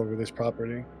out all over this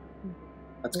property.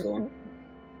 That's cool.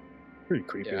 Pretty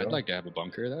creepy. Yeah, I'd like to have a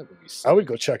bunker. That would be sick. I would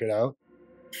go check it out.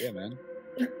 Yeah, man.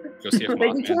 Go see if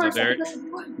Mothman's in there.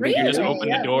 Really? You just open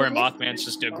the door and Mothman's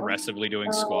just aggressively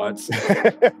doing squats.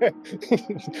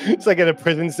 It's like in a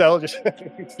prison cell,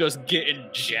 just getting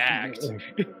jacked.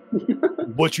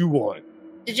 What you want?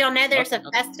 Did y'all know there's a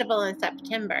festival in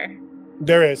September?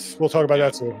 There is. We'll talk about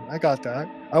that soon. I got that.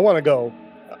 I want to go.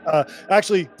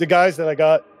 Actually, the guys that I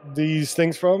got these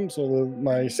things from, so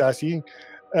my Sassy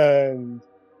and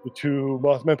the 2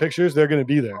 Mothman pictures, they're going to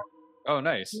be there. Oh,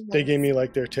 nice. They gave me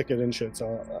like their ticket and shit,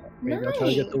 so maybe I'll try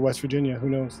to get to West Virginia. Who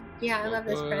knows? Yeah, I love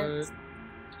this prince.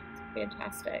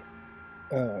 Fantastic.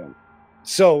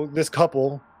 So this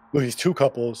couple, these 2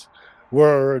 couples,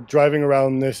 were driving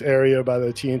around this area by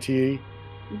the TNT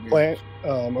plant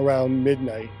around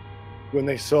midnight when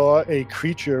they saw a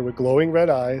creature with glowing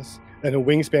red eyes and a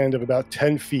wingspan of about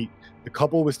 10 feet. The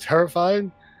couple was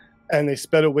terrified, and they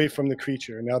sped away from the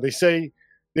creature. Now, they say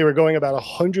they were going about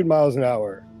 100 miles an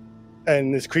hour,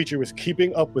 and this creature was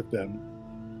keeping up with them,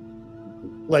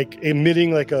 like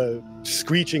emitting like a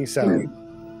screeching sound,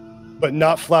 but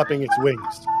not flapping its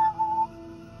wings.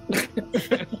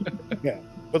 Yeah,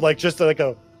 but like just like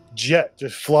a jet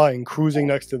just flying, cruising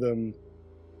next to them,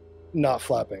 not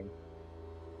flapping.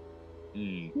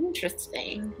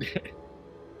 Interesting.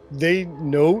 They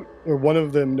note, or one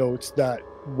of them notes, that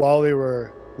while they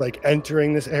were like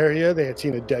entering this area, they had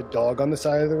seen a dead dog on the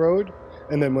side of the road,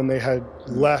 and then when they had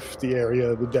left the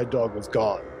area, the dead dog was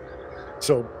gone.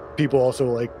 So people also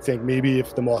like think maybe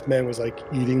if the Mothman was like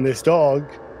eating this dog,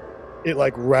 it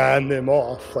like ran them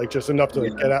off, like just enough to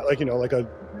like get out, like, you know, like a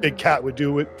big cat would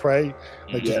do with prey,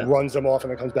 like just runs them off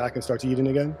and then comes back and starts eating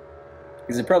again.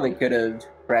 Because it probably could have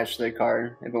crashed their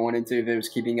car if it wanted to, if it was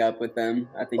keeping up with them.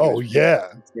 I think. Oh yeah,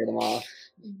 scare them off.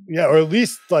 Yeah, or at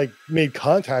least like made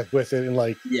contact with it and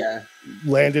like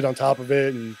landed on top of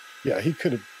it, and he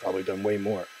could have probably done way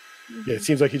more. Yeah, it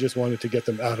seems like he just wanted to get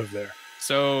them out of there.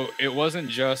 So it wasn't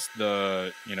just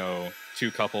the, you know,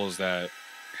 two couples that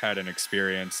had an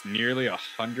experience. Nearly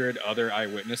 100 other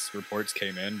eyewitness reports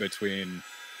came in between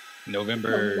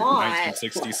November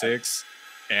 1966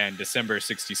 and December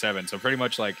 67. So pretty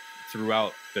much like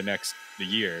throughout the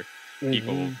year,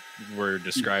 people were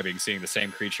describing seeing the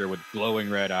same creature with glowing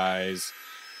red eyes,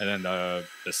 and then the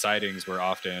sightings were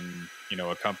often, you know,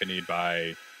 accompanied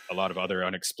by a lot of other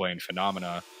unexplained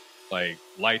phenomena, like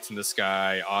lights in the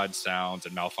sky, odd sounds,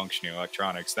 and malfunctioning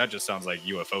electronics. That just sounds like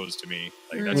UFOs to me.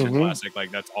 Like that's your classic.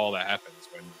 Like that's all that happens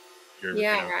when you're in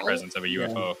the presence of a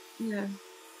UFO. Yeah.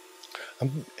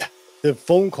 The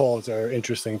phone calls are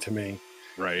interesting to me.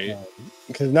 Right.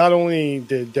 Because not only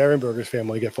did Derenberger's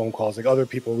family get phone calls, like other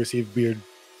people received weird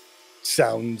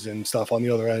sounds and stuff on the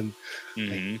other end.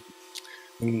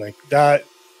 Like that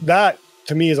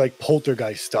to me is like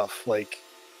poltergeist stuff. Like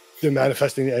they're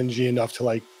manifesting the energy enough to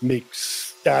like make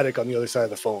static on the other side of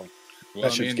the phone.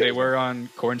 Well, I mean, they were on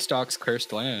Cornstalk's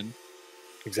cursed land.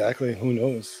 Exactly. Who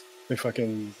knows? They're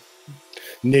fucking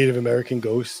Native American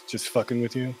ghosts just fucking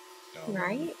with you. No.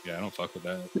 Right? Yeah, I don't fuck with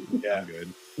that. Yeah. I'm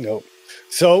good. Nope.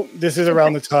 So this is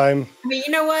around the time. I mean,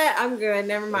 you know what? I'm good.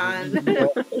 Never mind.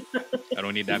 I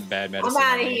don't need that bad medicine.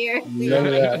 I'm out of here. None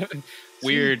of that.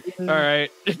 Weird. All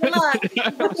right.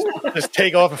 Just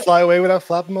take off and fly away without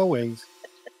flapping my wings.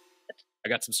 I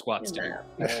got some squats to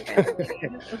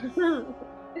do.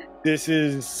 This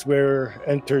is where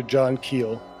enter John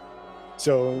Keel.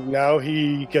 So now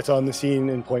he gets on the scene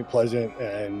in Point Pleasant,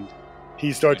 and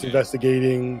he starts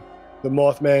investigating the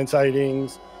Mothman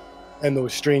sightings and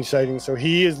those strange sightings. So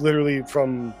he is literally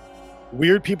from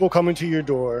weird people coming to your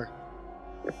door,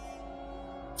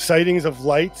 sightings of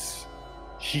lights,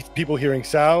 people hearing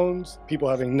sounds, people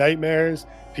having nightmares,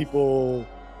 people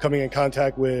coming in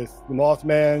contact with the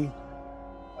Mothman.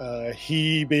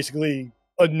 He basically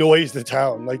annoys the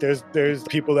town. Like there's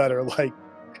people that are like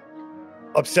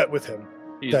upset with him.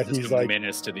 He's like a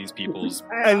menace to these people's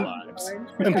lives.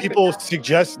 And people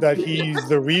suggest that he's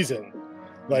the reason,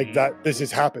 like that this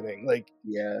is happening. Like,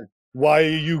 why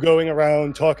are you going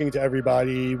around talking to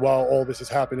everybody while all this is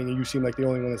happening and you seem like the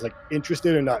only one that's like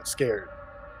interested and not scared?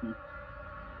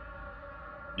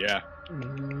 Yeah.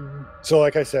 So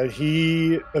like I said,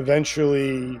 he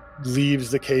eventually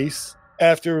leaves the case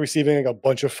after receiving like a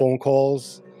bunch of phone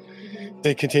calls.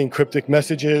 They contain cryptic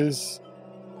messages,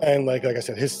 and like I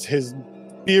said, his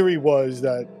theory was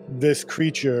that this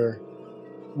creature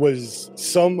was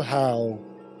somehow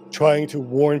trying to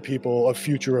warn people of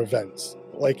future events.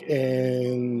 Like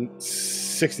in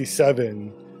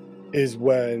 67 is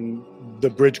when the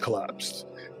bridge collapsed.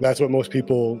 That's what most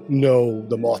people know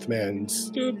the Mothman's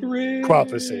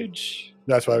prophecy.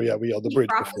 That's why we yelled the bridge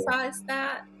before.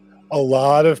 That? A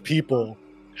lot of people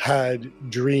had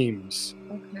dreams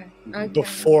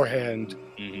beforehand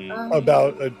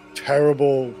about a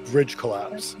terrible bridge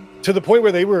collapse, to the point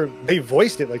where they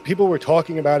voiced it. Like people were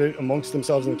talking about it amongst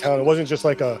themselves in the town. It wasn't just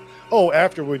like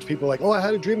afterwards people were like, I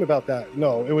had a dream about that.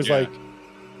 No, it was like,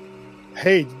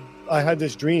 hey, I had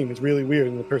this dream. It's really weird.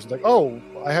 And the person's like,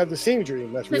 I had the same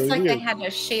dream. That's really weird. It's like they had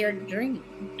a shared dream.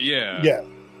 Yeah.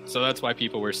 So that's why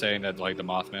people were saying that like the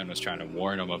Mothman was trying to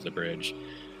warn them of the bridge.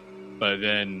 But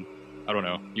then, I don't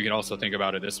know, you can also think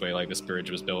about it this way, like this bridge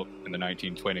was built in the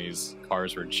 1920s,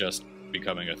 cars were just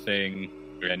becoming a thing,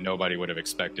 and nobody would have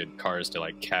expected cars to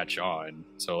like catch on.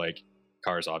 So like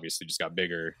cars obviously just got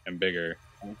bigger and bigger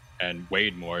and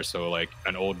weighed more, so like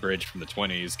an old bridge from the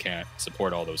 20s can't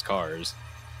support all those cars.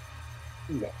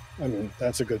 No, I mean,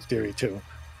 that's a good theory too.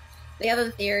 The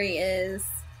other theory is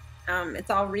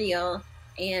it's all real,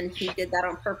 and he did that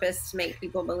on purpose to make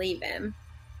people believe him.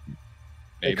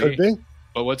 Maybe. It could be.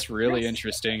 But what's really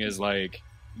interesting is like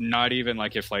not even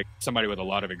like if like somebody with a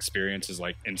lot of experience is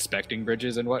like inspecting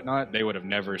bridges and whatnot, they would have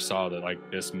never saw that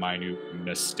like this minute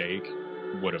mistake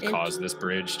would have caused this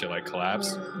bridge to like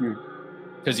collapse.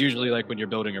 Because usually like when you're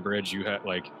building a bridge, you have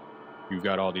like you've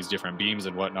got all these different beams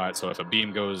and whatnot. So if a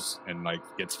beam goes and like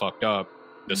gets fucked up,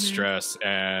 the stress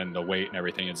and the weight and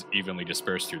everything is evenly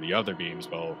dispersed through the other beams.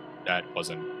 Well, that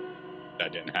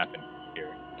didn't happen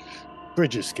here.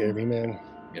 Bridges scare me, man.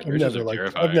 Yeah,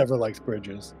 I've never liked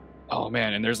bridges. Oh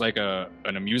man, and there's like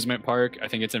an amusement park. I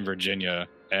think it's in Virginia,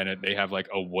 and they have like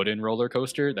a wooden roller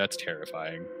coaster. That's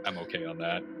terrifying. I'm okay on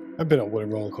that. I've been on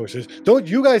wooden roller coasters. Don't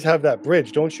you guys have that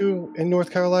bridge? Don't you in North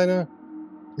Carolina?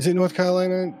 Is it North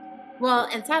Carolina? Well,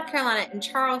 in South Carolina, in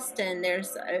Charleston,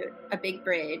 there's a big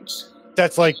bridge.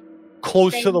 That's like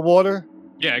close to the water.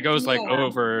 Yeah, it goes like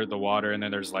over the water, and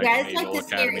then there's like a Naval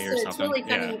Academy or something. It's really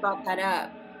funny you brought that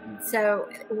up. So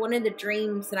one of the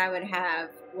dreams that I would have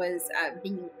was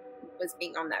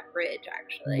being on that bridge.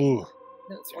 Actually, Ooh.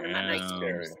 That was one of my nice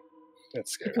dreams.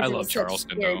 That's scary. I love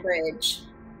Charleston though. Bridge.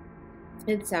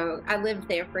 And so I lived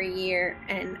there for a year,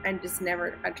 and I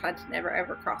tried to never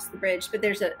ever cross the bridge. But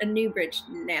there's a new bridge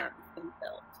now that's been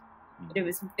built. But it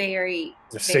was very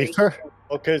safer.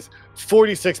 Because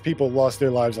 46 people lost their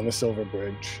lives on the Silver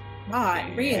Bridge.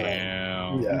 God, really?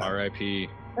 Damn. Yeah. R.I.P.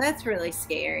 That's really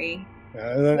scary.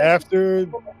 And then after,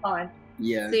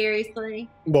 Yeah. Seriously?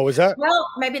 What was that? Well,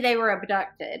 maybe they were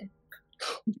abducted.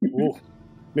 Ooh.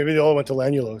 Maybe they all went to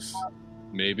Lanulos.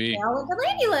 Maybe. They all went to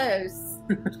Lanulos.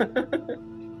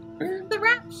 The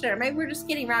rapture. Maybe we're just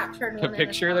getting raptured. The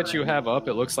picture that you have up,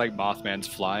 it looks like Mothman's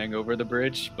flying over the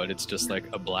bridge, but it's just like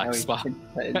a black spot.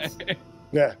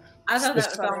 Yeah. I thought that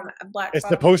was on a black It's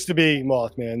spot. supposed to be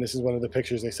Mothman. This is one of the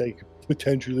pictures they say could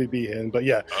potentially be him. But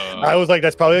yeah, I was like,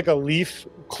 that's probably like a leaf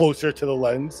closer to the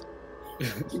lens.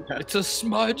 It's a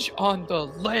smudge on the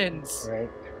lens. Right.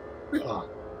 Oh.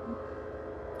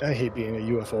 I hate being a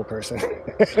UFO person.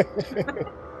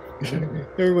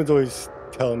 Everyone's always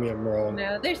telling me I'm wrong.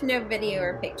 No, there's no video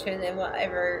or picture that will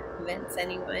ever convince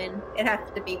anyone. It has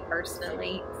to be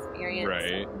personally experienced.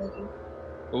 Right.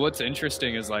 Well, what's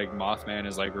interesting is like Mothman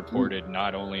is like reported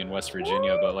not only in West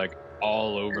Virginia, but like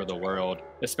all over the world,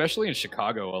 especially in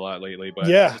Chicago a lot lately. But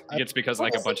yeah, it's because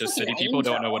like a bunch of city people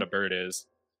don't know what a bird is.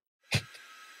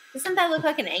 Doesn't that look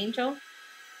like an angel?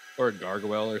 Or a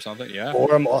gargoyle or something, yeah.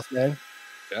 Or a Mothman.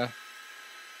 Yeah.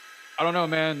 I don't know,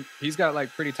 man. He's got like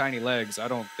pretty tiny legs. I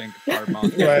don't think our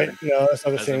Mothman right. No, that's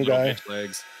not the same guy.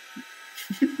 Legs.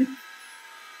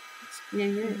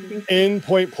 In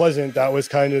Point Pleasant, that was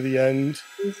kind of the end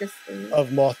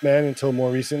of Mothman until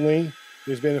more recently.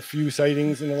 There's been a few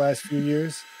sightings in the last few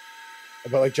years.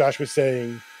 But like Josh was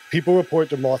saying, people report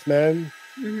the Mothman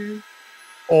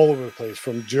all over the place,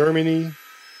 from Germany.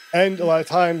 And a lot of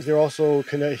times they're also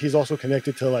he's also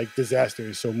connected to like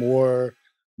disasters. So more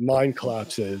mine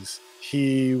collapses.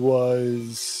 He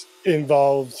was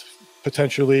involved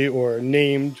potentially or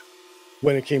named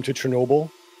when it came to Chernobyl.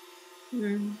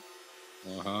 Blame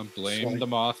the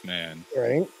Mothman.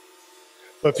 Right.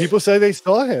 But people say they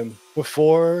saw him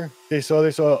before they saw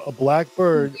a black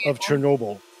bird of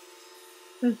Chernobyl.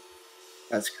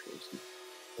 That's crazy.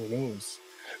 Who knows?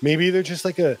 Maybe they're just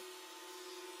like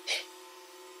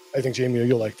I think, Jamie,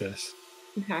 you'll like this.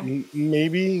 Okay.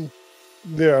 Maybe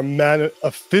they're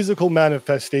a physical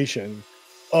manifestation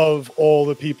of all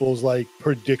the people's like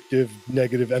predictive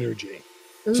negative energy.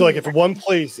 Ooh. So like if one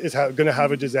place is going to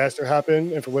have a disaster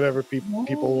happen, and for whatever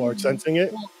people are sensing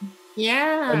it,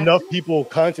 enough people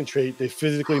concentrate, they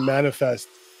physically manifest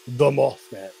the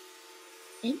Mothman.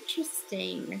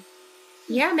 Interesting.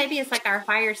 Yeah, maybe it's like our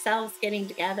higher selves getting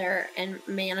together and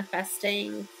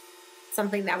manifesting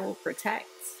something that will protect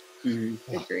the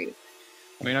group.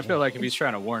 I mean, I feel like if he's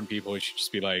trying to warn people, he should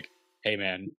just be like, hey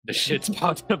man, the shit's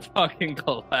about to fucking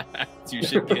collapse. You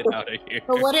should get out of here.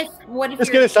 But what if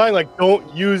just get a sign like,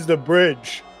 don't use the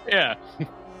bridge. Yeah.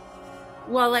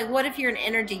 Well, like, what if you're an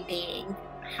energy being?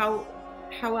 How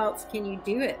else can you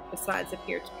do it besides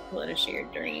appear to people in a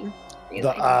shared dream? Really?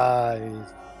 The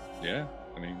eyes. Yeah,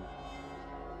 I mean,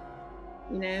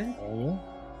 you know.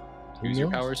 Use your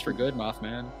powers for good,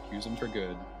 Mothman. Use them for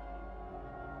good.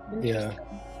 Yeah.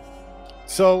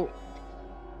 So,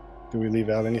 do we leave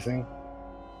out anything?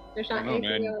 There's not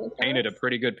anything. Man. Painted a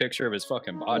pretty good picture of his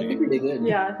fucking body.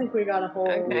 Yeah, I think we got a whole.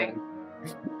 Okay.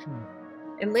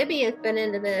 And Libby has been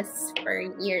into this for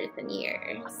years and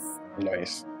years.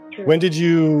 Nice. When did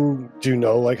you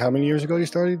know like how many years ago you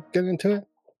started getting into it?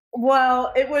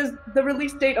 Well, it was the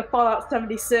release date of Fallout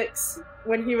 76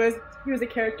 when he was a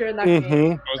character in that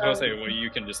game. I was gonna say, well, you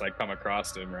can just like come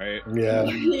across him, right? Yeah.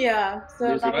 Yeah.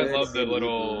 So I love the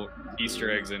little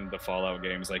Easter eggs in the Fallout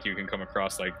games. Like you can come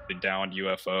across like the downed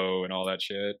UFO and all that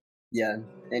shit. Yeah,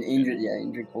 and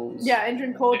Indrid Cold. Yeah,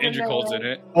 Indrid Cold. Indrid Cold's in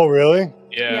it. Oh, really?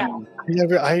 Yeah.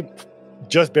 I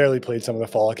just barely played some of the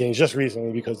Fallout games just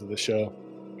recently because of the show.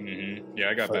 Mm-hmm. Yeah,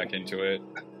 I got back into it.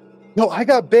 No, I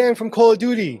got banned from Call of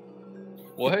Duty.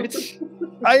 What?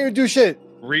 I didn't do shit.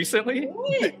 Recently?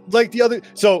 Like the other.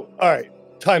 So, all right,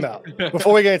 time out.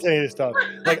 Before we get into any of this stuff,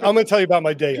 like I'm going to tell you about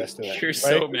my day yesterday. You're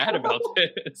so mad about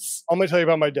this. I'm going to tell you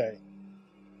about my day.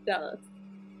 Tell us.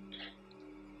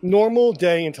 Normal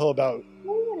day until about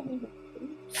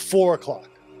 4 o'clock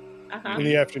in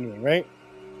the afternoon, right?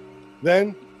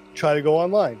 Then try to go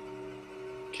online.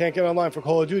 Can't get online for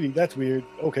Call of Duty. That's weird.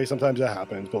 Okay, sometimes that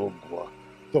happens. Blah, blah,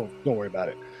 blah. Don't worry about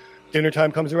it. Dinner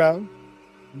time comes around.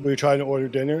 We're trying to order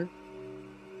dinner.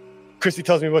 Christy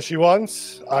tells me what she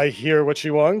wants. I hear what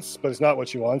she wants, but it's not what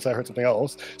she wants. I heard something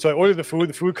else. So I order the food.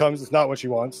 The food comes. It's not what she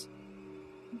wants.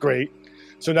 Great.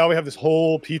 So now we have this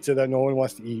whole pizza that no one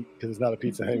wants to eat because it's not a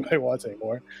pizza anybody wants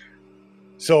anymore.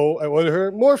 So I order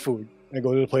her more food. I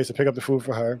go to the place to pick up the food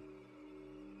for her.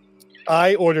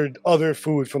 I ordered other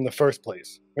food from the first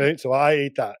place, right? So I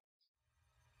ate that.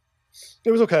 It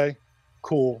was okay.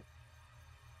 Cool.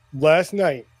 Last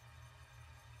night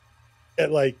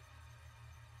at like,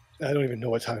 I don't even know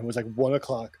what time. It was like 1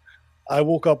 o'clock. I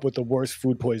woke up with the worst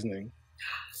food poisoning.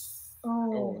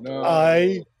 Oh no.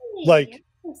 I like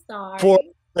sorry.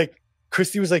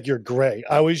 Christy was like, "You're gray."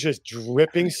 I was just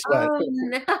dripping sweat. Oh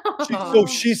no. So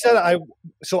she said I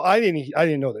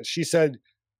didn't know this. She said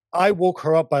I woke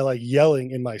her up by like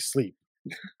yelling in my sleep.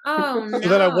 Oh no. So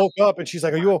then I woke up and she's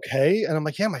like, "Are you okay?" And I'm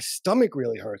like, "Yeah, my stomach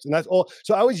really hurts." And that's all.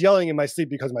 So I was yelling in my sleep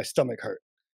because my stomach hurt.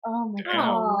 Oh my Damn.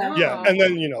 god. no. Yeah, and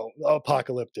then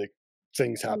apocalyptic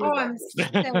things happened. Oh, I'm so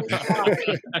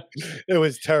sorry. It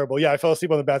was terrible. Yeah, I fell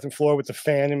asleep on the bathroom floor with the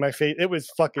fan in my face. It was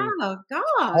fucking Oh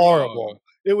god. horrible.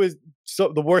 It was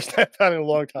the worst I've had in a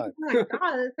long time. Oh my god,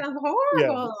 that sounds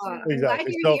horrible. I'm glad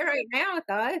exactly. you're So- here right now with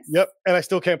us. Yep, and I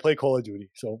still can't play Call of Duty.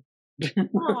 So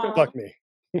Aw. fuck me.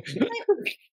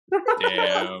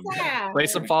 Damn. Sad. Play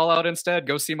some Fallout instead.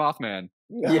 Go see Mothman.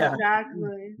 Yeah.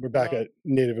 Exactly. We're back at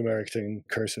Native American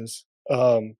curses.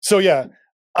 So yeah,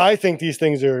 I think these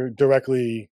things are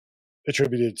directly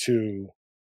attributed to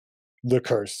the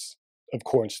curse of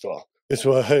Cornstalk. This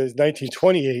was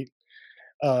 1928.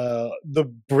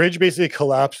 The bridge basically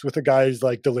collapsed with the guy's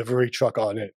like delivery truck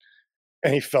on it,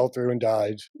 and he fell through and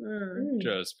died.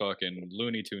 Just fucking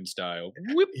Looney Tune style.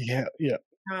 Yeah,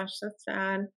 Gosh, that's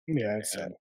sad. it's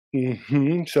sad.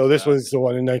 So this was the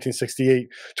one in 1968.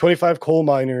 25 coal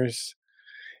miners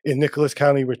in Nicholas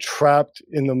County were trapped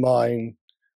in the mine.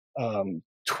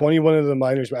 21 of the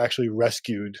miners were actually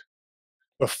rescued,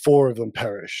 but 4 of them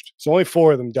perished. So only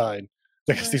 4 of them died.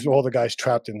 Because these were all the guys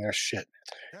trapped in their shit.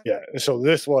 Yeah. So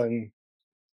this one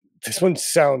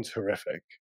sounds horrific.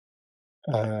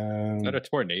 Is that a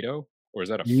tornado? Or is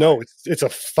that a fire? No, it's a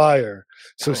fire.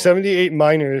 So 78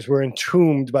 miners were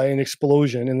entombed by an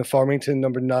explosion in the Farmington No.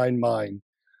 9 mine.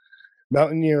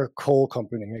 Mountaineer Coal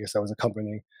Company, I guess that was a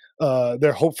company.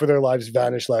 Their hope for their lives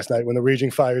vanished last night when the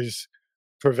raging fires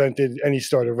prevented any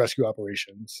start of rescue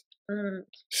operations.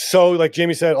 So, like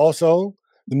Jamie said, also,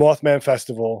 the Mothman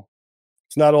Festival,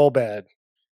 it's not all bad.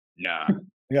 Nah.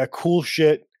 We got cool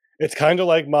shit. It's kind of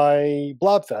like my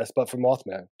Blobfest, but for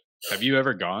Mothman. Have you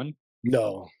ever gone?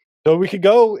 No. So we could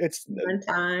go. It's One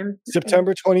time.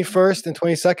 September 21st and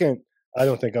 22nd. I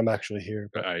don't think I'm actually here.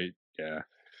 But Yeah.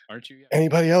 Aren't you?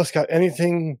 anybody else got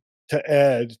anything to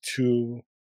add to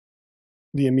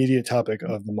the immediate topic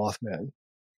of the Mothman?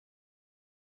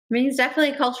 I mean, he's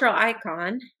definitely a cultural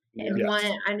icon. And Yes. one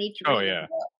I need to Oh, read. yeah. the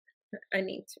book. I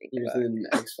need to read He the was book. in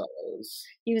X-Files.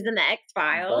 He was in the X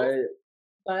Files,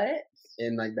 but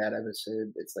In like that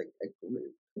episode, it's like a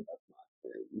group of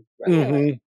Mothman.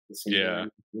 Mm-hmm. Yeah.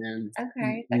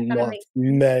 okay, that kind of makes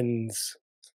Men's.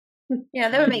 yeah,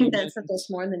 that would make sense if there's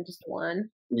more than just one.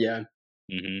 Yeah.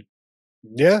 Mm-hmm.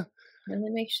 Yeah. And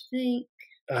it makes you think.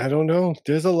 I don't know.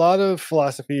 There's a lot of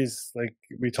philosophies. Like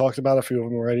we talked about a few of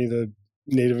them already. The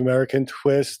Native American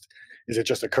twist. Is it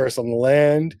just a curse on the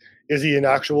land? Is he an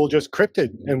actual just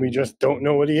cryptid and we just don't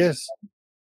know what he is?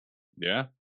 Yeah.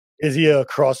 Is he a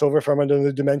crossover from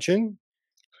another dimension?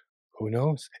 Who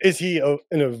knows? Is he an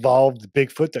evolved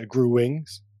Bigfoot that grew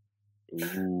wings?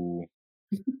 Ooh.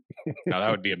 Now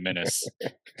that would be a menace.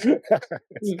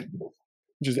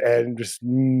 just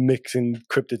mixing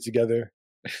cryptids together.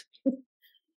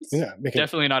 Yeah,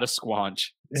 Definitely not a squanch.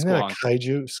 Isn't that a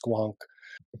kaiju? Squonk.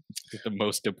 The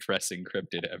most depressing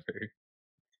cryptid ever.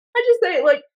 I just say,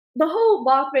 like, the whole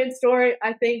Mothman story,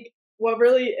 I think what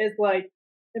really is, like,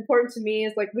 important to me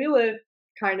is, like, we live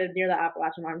kind of near the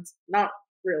Appalachian Mountains. Not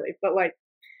really, but, like,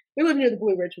 we live near the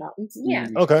Blue Ridge Mountains. Yeah.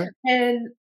 Okay. And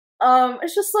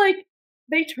it's just, like,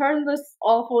 they turned this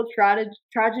awful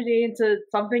tragedy into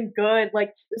something good.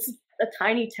 Like, this is a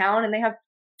tiny town, and they have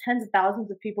tens of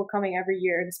thousands of people coming every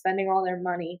year and spending all their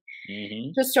money.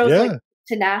 Just shows, like,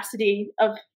 tenacity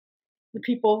of the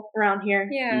people around here.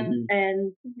 Yeah.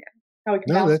 And how we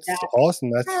can No, bounce that's back. awesome.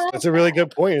 That's a really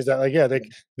good point. Is that like, yeah,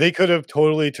 they could have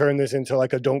totally turned this into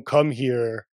like a "don't come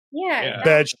here," Yeah.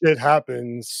 bad shit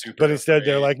happens, Super but instead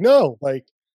they're afraid. like, no, like,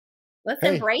 Let's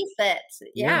hey. embrace it.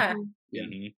 Yeah.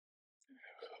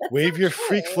 That's wave so your cool.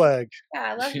 freak flag. Yeah,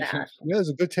 I love that. Yeah, that's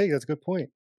a good take. That's a good point.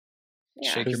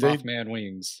 Yeah. Shake your 'Cause they- Mothman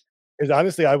wings. Because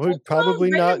honestly, I would probably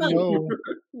bring not them up. know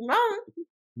Mom.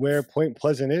 where Point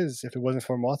Pleasant is if it wasn't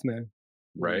for Mothman.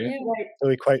 Right? Yeah. Right. So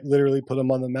he quite literally put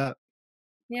him on the map.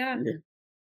 Yeah.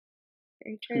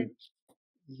 Very true.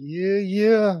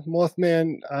 Yeah,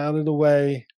 Mothman out of the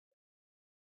way.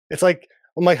 It's like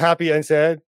I'm like happy and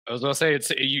sad. I was gonna say it's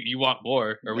you want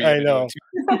more. Are we I gonna do know. it too?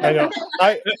 I know.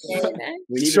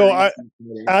 We need So to I- read some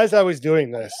Twitter. As I was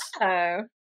doing this, Oh.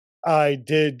 I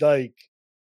did like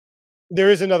there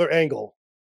is another angle.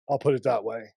 I'll put it that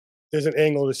way. There's an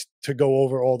angle to go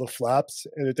over all the flaps,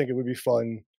 and I think it would be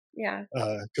fun Yeah.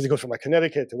 because it goes from like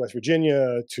Connecticut to West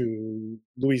Virginia to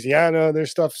Louisiana.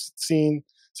 There's stuff seen.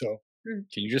 So Can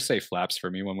you just say flaps for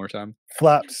me one more time?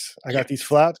 flaps. I got these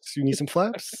flaps. You need some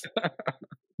flaps?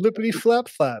 Lippity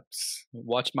flaps.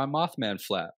 Watch my Mothman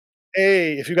flap.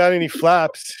 Hey, if you got any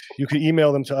flaps, you can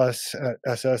email them to us at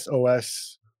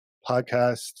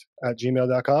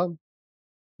SSOSpodcast@gmail.com.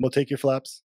 We'll take your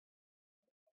flaps.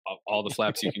 All the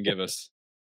flaps you can give us.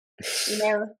 You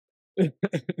know.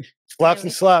 Flaps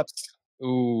and slaps.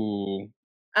 Ooh.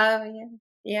 Oh yeah.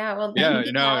 Yeah. Well. Yeah, thank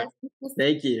you know, guys. This was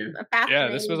Thank you. a Yeah,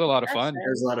 this was a lot of fun. It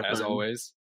was a lot of As fun.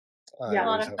 always. Yeah, A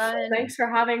lot of fun. Thanks for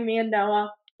having me and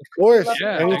Noah. Of course.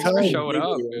 Yeah, thanks for Anytime. showing Thank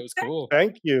up. you. It was cool.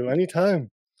 Thank you. Anytime.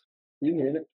 You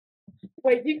made it.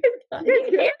 Wait, you can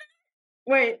hear?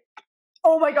 Wait.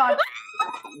 Oh my god.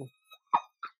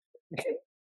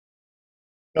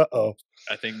 Uh-oh.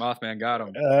 I think Mothman got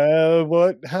him.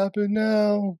 What happened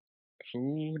now?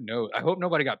 Who knows? I hope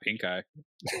nobody got pink eye.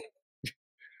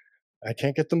 I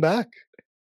can't get them back.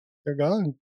 They're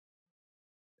gone.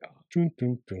 Dun,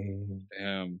 dun, dun.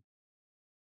 Damn.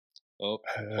 Well,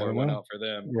 I pour don't one know. out for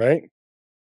them. Right?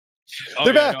 Oh,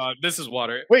 They're yeah, back. no, this is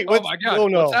water. Wait, oh what's, my god, oh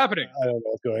no. what's happening? I don't know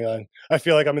what's going on. I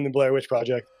feel like I'm in the Blair Witch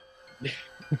Project.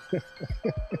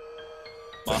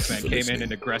 Mothman came in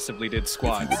and aggressively did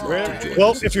squats.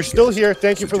 Well, if you're still here,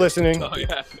 thank you for listening. Oh,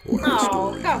 yeah. Or have a Oh,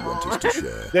 story you come want us to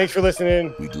share. Thanks for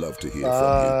listening. We'd love to hear from you.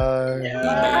 Bye. Email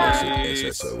us at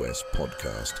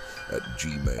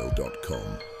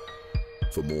SSOSpodcast@gmail.com.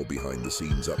 For more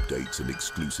behind-the-scenes updates and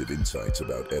exclusive insights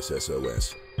about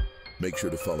SSOS, make sure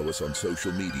to follow us on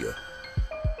social media.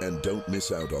 And don't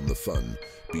miss out on the fun.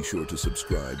 Be sure to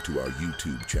subscribe to our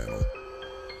YouTube channel.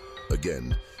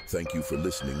 Again, thank you for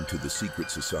listening to the Secret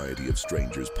Society of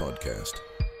Strangers podcast.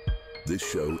 This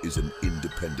show is an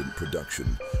independent production,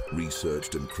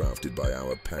 researched and crafted by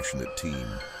our passionate team.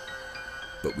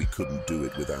 But we couldn't do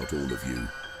it without all of you.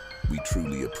 We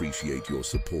truly appreciate your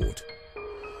support.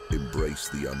 Embrace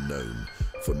the unknown,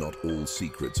 for not all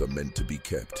secrets are meant to be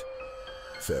kept.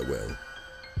 Farewell,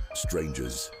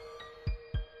 strangers.